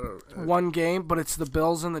it's one game, but it's the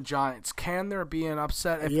Bills and the Giants. Can there be an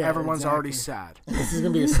upset if Yeah, everyone's already exactly. sad? This is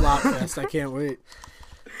going to be a slot fest. I can't wait.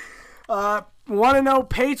 1-0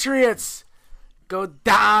 Patriots go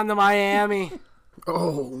down to Miami.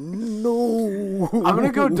 Oh, no. I'm going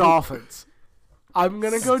to go Dolphins. I'm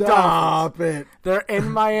going to go Dolphins. Stop it. They're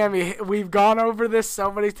in Miami. We've gone over this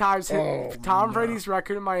so many times. Oh, Tom Brady's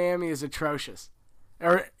record in Miami is atrocious.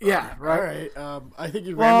 Yeah, All right? right. I think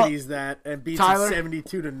he Well, remedies that and beats Tyler? it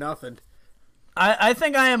 72-0. I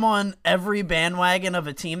think I am on every bandwagon of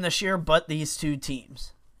a team this year but these two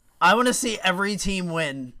teams. I want to see every team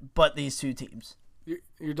win but these two teams.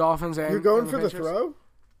 Your Dolphins and You're going and for the Patriots? throw?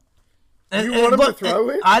 And- want 'em to look, throw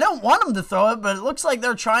it? I don't want them to throw it, but it looks like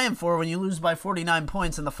they're trying for it when you lose by 49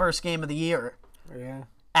 points in the first game of the year Yeah.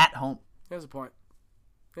 at home. He has a point.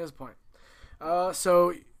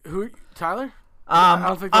 So who? Tyler? I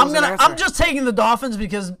don't think that was an answer. I'm just taking the Dolphins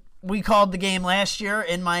because we called the game last year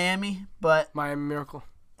in Miami, but Miami Miracle.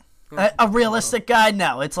 a realistic guy,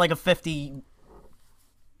 no, it's like a 50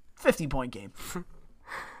 point game.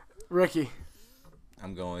 Ricky.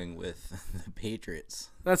 I'm going with the Patriots.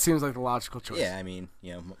 That seems like the logical choice. Yeah, I mean,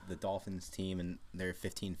 the Dolphins team and their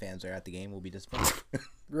 15 fans are at the game will be disappointed.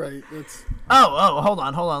 Right. That's Hold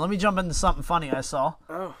on. Let me jump into something funny I saw.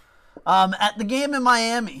 Oh. At the game in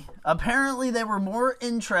Miami, apparently they were more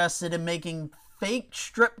interested in making fake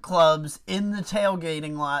strip clubs in the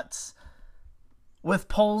tailgating lots with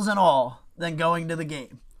poles and all than going to the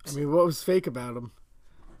game. I mean, what was fake about him?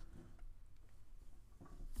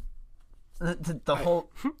 The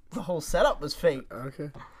whole setup was fake. Okay.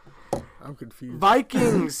 I'm confused.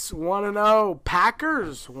 Vikings 1-0.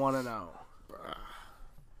 Packers 1-0.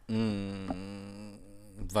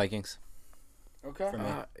 Vikings. Okay.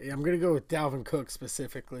 Yeah, I'm gonna go with Dalvin Cook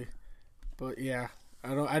specifically, but yeah,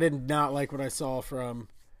 I did not like what I saw from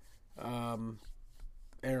Aaron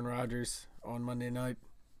Rodgers on Monday night.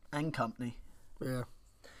 And company. Yeah,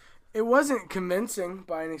 It wasn't convincing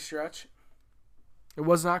by any stretch. It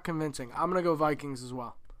was not convincing. I'm gonna go Vikings as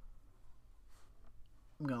well.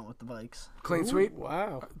 I'm going with the Vikes. Clean sweep.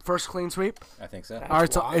 wow, First clean sweep. I think so. All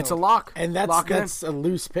right, wild. it's a lock. and that's Lock it in. that's a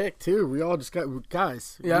loose pick too. We all just got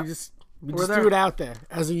guys. Yeah. we just We're there. threw it out there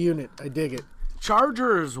as a unit. I dig it.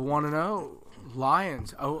 Chargers 1-0.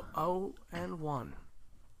 Lions 0-1.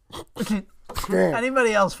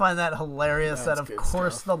 Anybody else find that hilarious that That's of good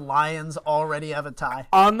course stuff. the Lions already have a tie?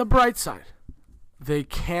 On the bright side, they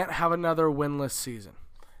can't have another winless season.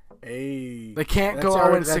 Hey, They can't that's go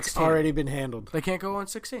already, 0-16. That's already been handled. They can't go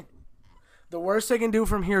 0-16. The worst they can do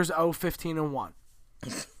from here is 0-15-1.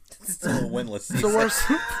 It's still a winless It's season. the worst,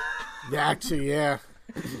 Yeah, actually, yeah,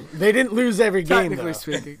 they didn't lose every game. technically Though.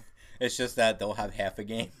 speaking. It's just that they'll have half a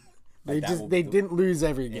game. They That just will- they didn't lose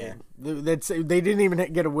every game. They didn't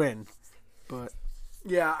even get a win. But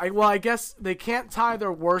Yeah, I guess they can't tie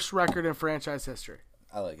their worst record in franchise history.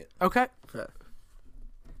 I like it. Okay.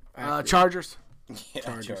 accurate. Chargers. Yeah,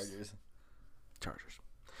 Chargers. Chargers.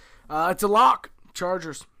 It's a lock.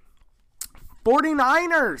 Chargers.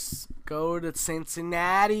 49ers go to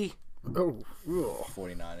Cincinnati. oh, ugh.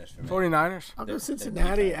 49ers for me. 49ers. I'll go Their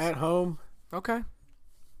Cincinnati defense. at home. Okay.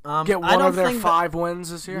 I Get one don't of their think 5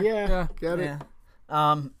 wins this year. Yeah, got it.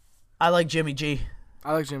 Yeah. I like Jimmy G.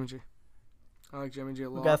 I like Jimmy G. I like Jimmy G a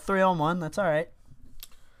We lot. got 3-on-1. That's all right.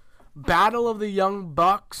 Battle of the Young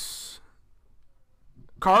Bucks.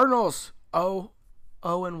 Cardinals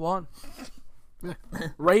 0-1.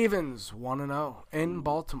 Ravens 1-0 in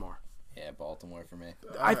Baltimore. Yeah, Baltimore for me.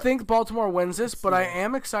 I think Baltimore wins this, but I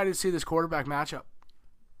am excited to see this quarterback matchup.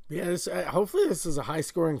 Yeah, hopefully this is a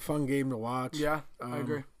high-scoring, fun game to watch. Yeah, I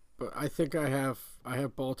agree. But I think I have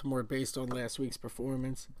Baltimore based on last week's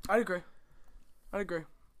performance. I agree. I'm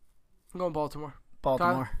going Baltimore.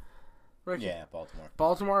 Baltimore. Ricky. Yeah, Baltimore.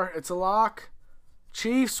 Baltimore, it's a lock.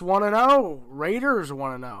 Chiefs 1-0. Raiders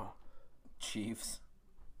 1-0. Chiefs.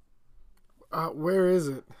 Where is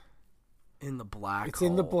it? In the black It's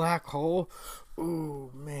in the hole. black hole.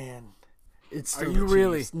 Ooh, man. It's Are still you the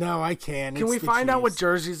really? Chiefs. No, I can. Can we find out what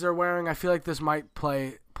jerseys they're wearing? I feel like this might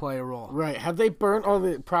play play a role. Right. Have they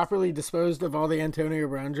properly disposed of all the Antonio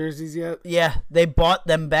Brown jerseys yet? Yeah, they bought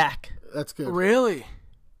them back. That's good. Really?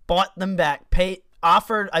 Bought them back.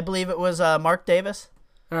 Offered, I believe it was Mark Davis.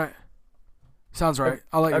 All right. Sounds right.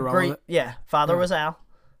 I'll let you roll with it. Yeah, father was Al.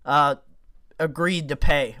 Agreed to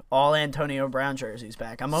pay all Antonio Brown jerseys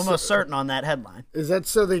back. I'm almost certain on that headline. Is that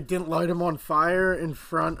so they didn't light him on fire in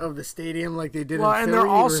front of the stadium like they did Well, in and Philly? they're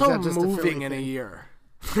or is also that just a Philly moving in a thing? year.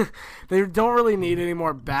 They don't really need any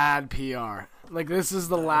more bad PR. Like, this is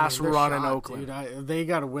the last They're run in shot, Oakland. Dude. They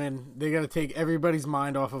got to win. They got to take everybody's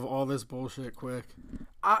mind off of all this bullshit quick.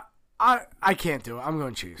 I can't do it. I'm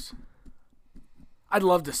going Chiefs. I'd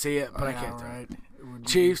love to see it, but I can't do it.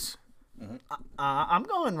 Chiefs. I'm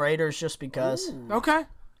going Raiders just because. Okay.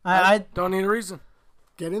 I Don't need a reason.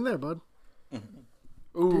 Get in there, bud.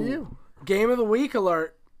 Ooh. Do you? Game of the week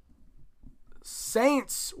alert.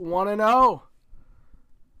 Saints 1-0.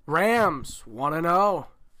 Rams 1-0.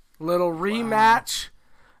 Little rematch.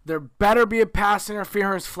 There better be a pass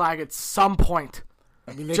interference flag at some point,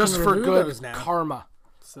 I mean, they just can for remove good those now. karma.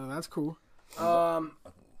 So that's cool.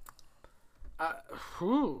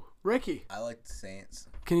 Ricky, I like the Saints.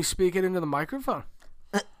 can you speak it into the microphone?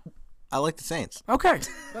 I like the Saints. Okay,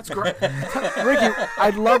 that's great. Ricky,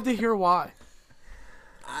 I'd love to hear why.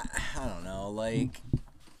 I don't know. Like,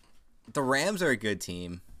 the Rams are a good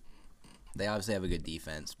team. They obviously have a good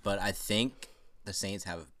defense, but I think the Saints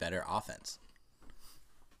have a better offense.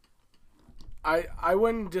 I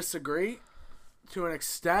wouldn't disagree to an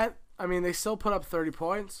extent. I mean, they still put up 30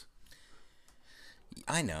 points.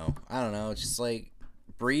 I know. I don't know. It's just like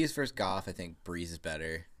Breeze versus Goff. I think Breeze is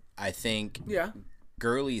better. I think Yeah.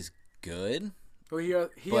 Gurley's good. Well,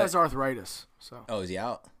 he But- has arthritis, so Oh, is he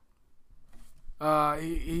out?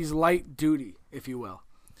 he's light duty, if you will.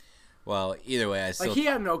 Well, either way, I still. Like, he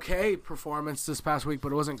had an okay performance this past week,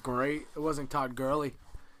 but it wasn't great. It wasn't Todd Gurley.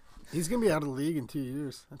 He's gonna be out of the league in 2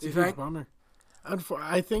 years. That's You a huge think? bummer.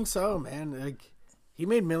 I think so, man. Like, he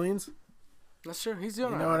made millions. That's true. He's doing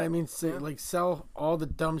You all know right. what I mean? Like, sell all the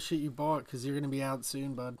dumb shit you bought because you're gonna be out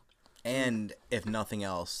soon, bud. And if nothing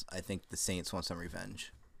else, I think the Saints want some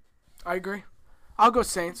revenge. I agree. I'll go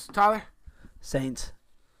Saints. Tyler? Saints.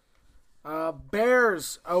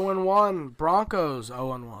 Bears 0-1. Broncos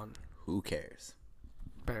 0-1. Who cares?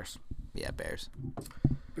 Bears. Yeah, Bears.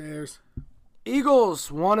 Bears. Eagles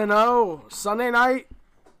 1-0. Sunday night.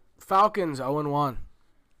 Falcons 0-1.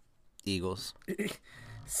 Eagles.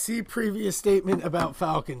 See previous statement about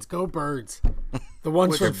Falcons. Go Birds. The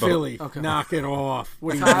ones from Philly. Okay. Knock it off.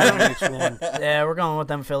 What Tyler? which one? Yeah, we're going with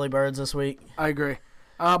them Philly Birds this week. I agree.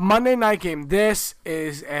 Monday night game. This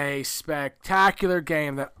is a spectacular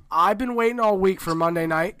game that I've been waiting all week for Monday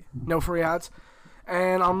night. No free ads.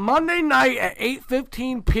 And on Monday night at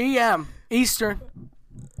 8:15 p.m. Eastern,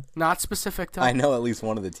 not specific time. I know at least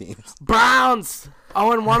one of the teams. Browns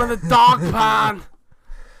 0-1 in the dog pound.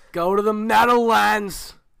 Go to the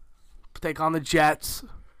Meadowlands. Take on the Jets.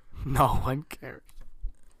 No one cares.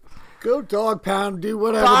 Go Dog Pound. Do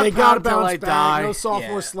whatever. Dog They got to pound till I bounce back. die. No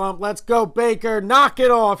sophomore Yeah. slump. Let's go, Baker. Knock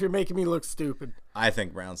it off. You're making me look stupid. I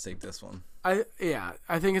think Browns take this one. I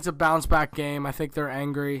think it's a bounce back game. I think they're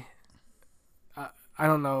angry. I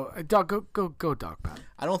don't know. Dog, go dog pound.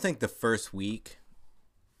 I don't think the first week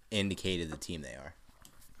indicated the team they are.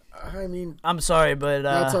 I mean, I'm sorry, but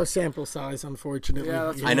that's our sample size, unfortunately. Yeah,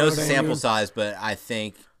 that's You I know it's a what sample mean? size, but I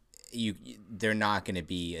think they're not going to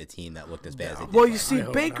be a team that looked as bad as they did. Well, you last see,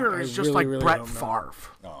 hope Baker not. I is just really, like really Brett don't know. Favre.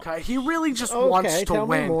 Okay, he really just Okay, wants to tell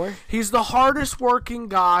me win. more. He's the hardest working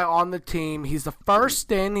guy on the team. He's the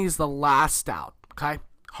first in. He's the last out. Okay,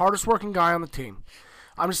 hardest working guy on the team.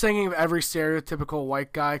 I'm just thinking of every stereotypical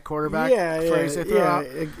white guy quarterback phrase they throw out.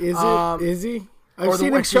 Is he? I've or the- seen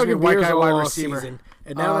him excuse me, chugging white beers guy all wide off receiver. season,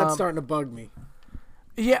 and now that's starting to bug me.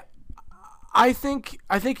 Yeah, I think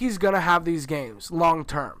he's gonna have these games long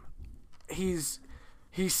term.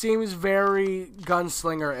 He seems very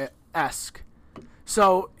gunslinger-esque.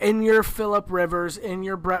 So in your Phillip Rivers, in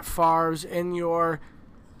your Brett Favre's, in your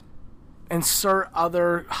insert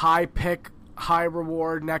other high pick, high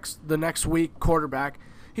reward the next week quarterback,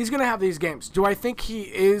 he's gonna have these games. Do I think he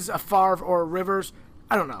is a Favre or a Rivers?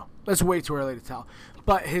 I don't know. That's way too early to tell.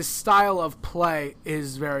 But his style of play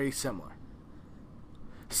is very similar.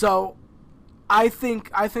 So, I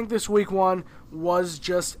think this week one was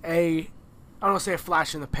just I don't want to say a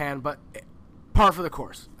flash in the pan, but par for the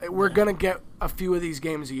course. We're gonna get a few of these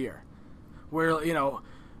games a year, where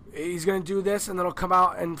he's gonna do this, and then he'll come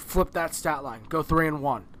out and flip that stat line, go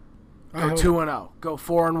 3-1, go 2-0, go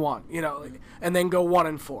 4-1, and then go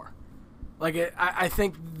 1-4. I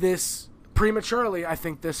think this prematurely. I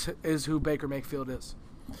think this is who Baker Mayfield is.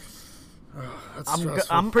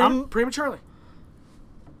 Prematurely.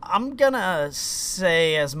 I'm gonna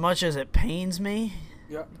say, as much as it pains me,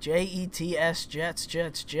 Yeah. Jets,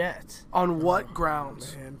 Jets. On what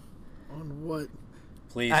grounds? Man, on what?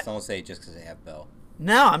 Please don't say just because they have Bell.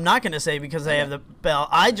 No, I'm not gonna say because they have the Bell.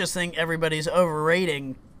 I just think everybody's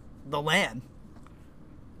overrating the land.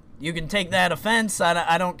 You can take that offense.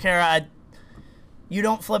 I don't care. You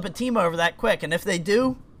don't flip a team over that quick. And if they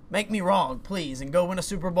do, make me wrong, please, and go win a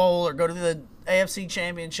Super Bowl or go to the AFC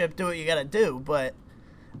Championship. Do what you got to do. But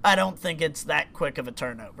I don't think it's that quick of a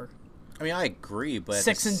turnover. I mean, I agree, but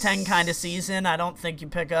 6-10 kind of season. I don't think you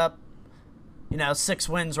pick up, 6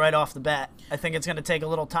 wins right off the bat. I think it's going to take a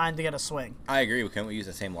little time to get a swing. I agree. Couldn't we use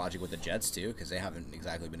the same logic with the Jets too? Because they haven't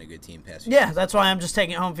exactly been a good team past few Yeah, seasons. that's why I'm just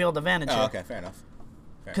taking home field advantage. Oh, here. okay, fair enough.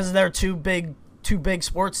 Because they're two big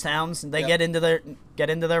sports towns, and they get into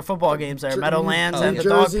their football games there, Meadowlands and New the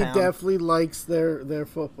Dog Jersey Pound. definitely likes their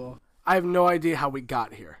football. I have no idea how we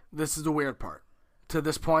got here. This is the weird part. To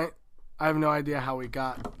this point, I have no idea how we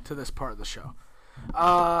got to this part of the show.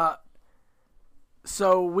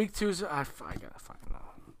 So week 2's I gotta fucking know.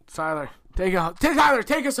 Tyler,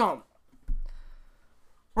 take us home.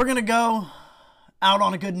 We're gonna go out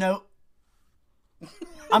on a good note.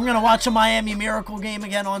 I'm going to watch a Miami Miracle game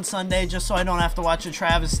again on Sunday just so I don't have to watch a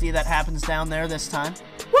travesty that happens down there this time.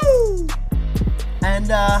 Woo! And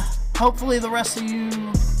hopefully the rest of you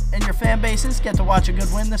and your fan bases get to watch a good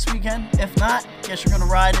win this weekend. If not, guess you're going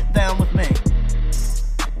to ride it down with me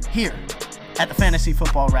here at the Fantasy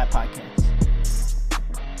Football Rap Podcast.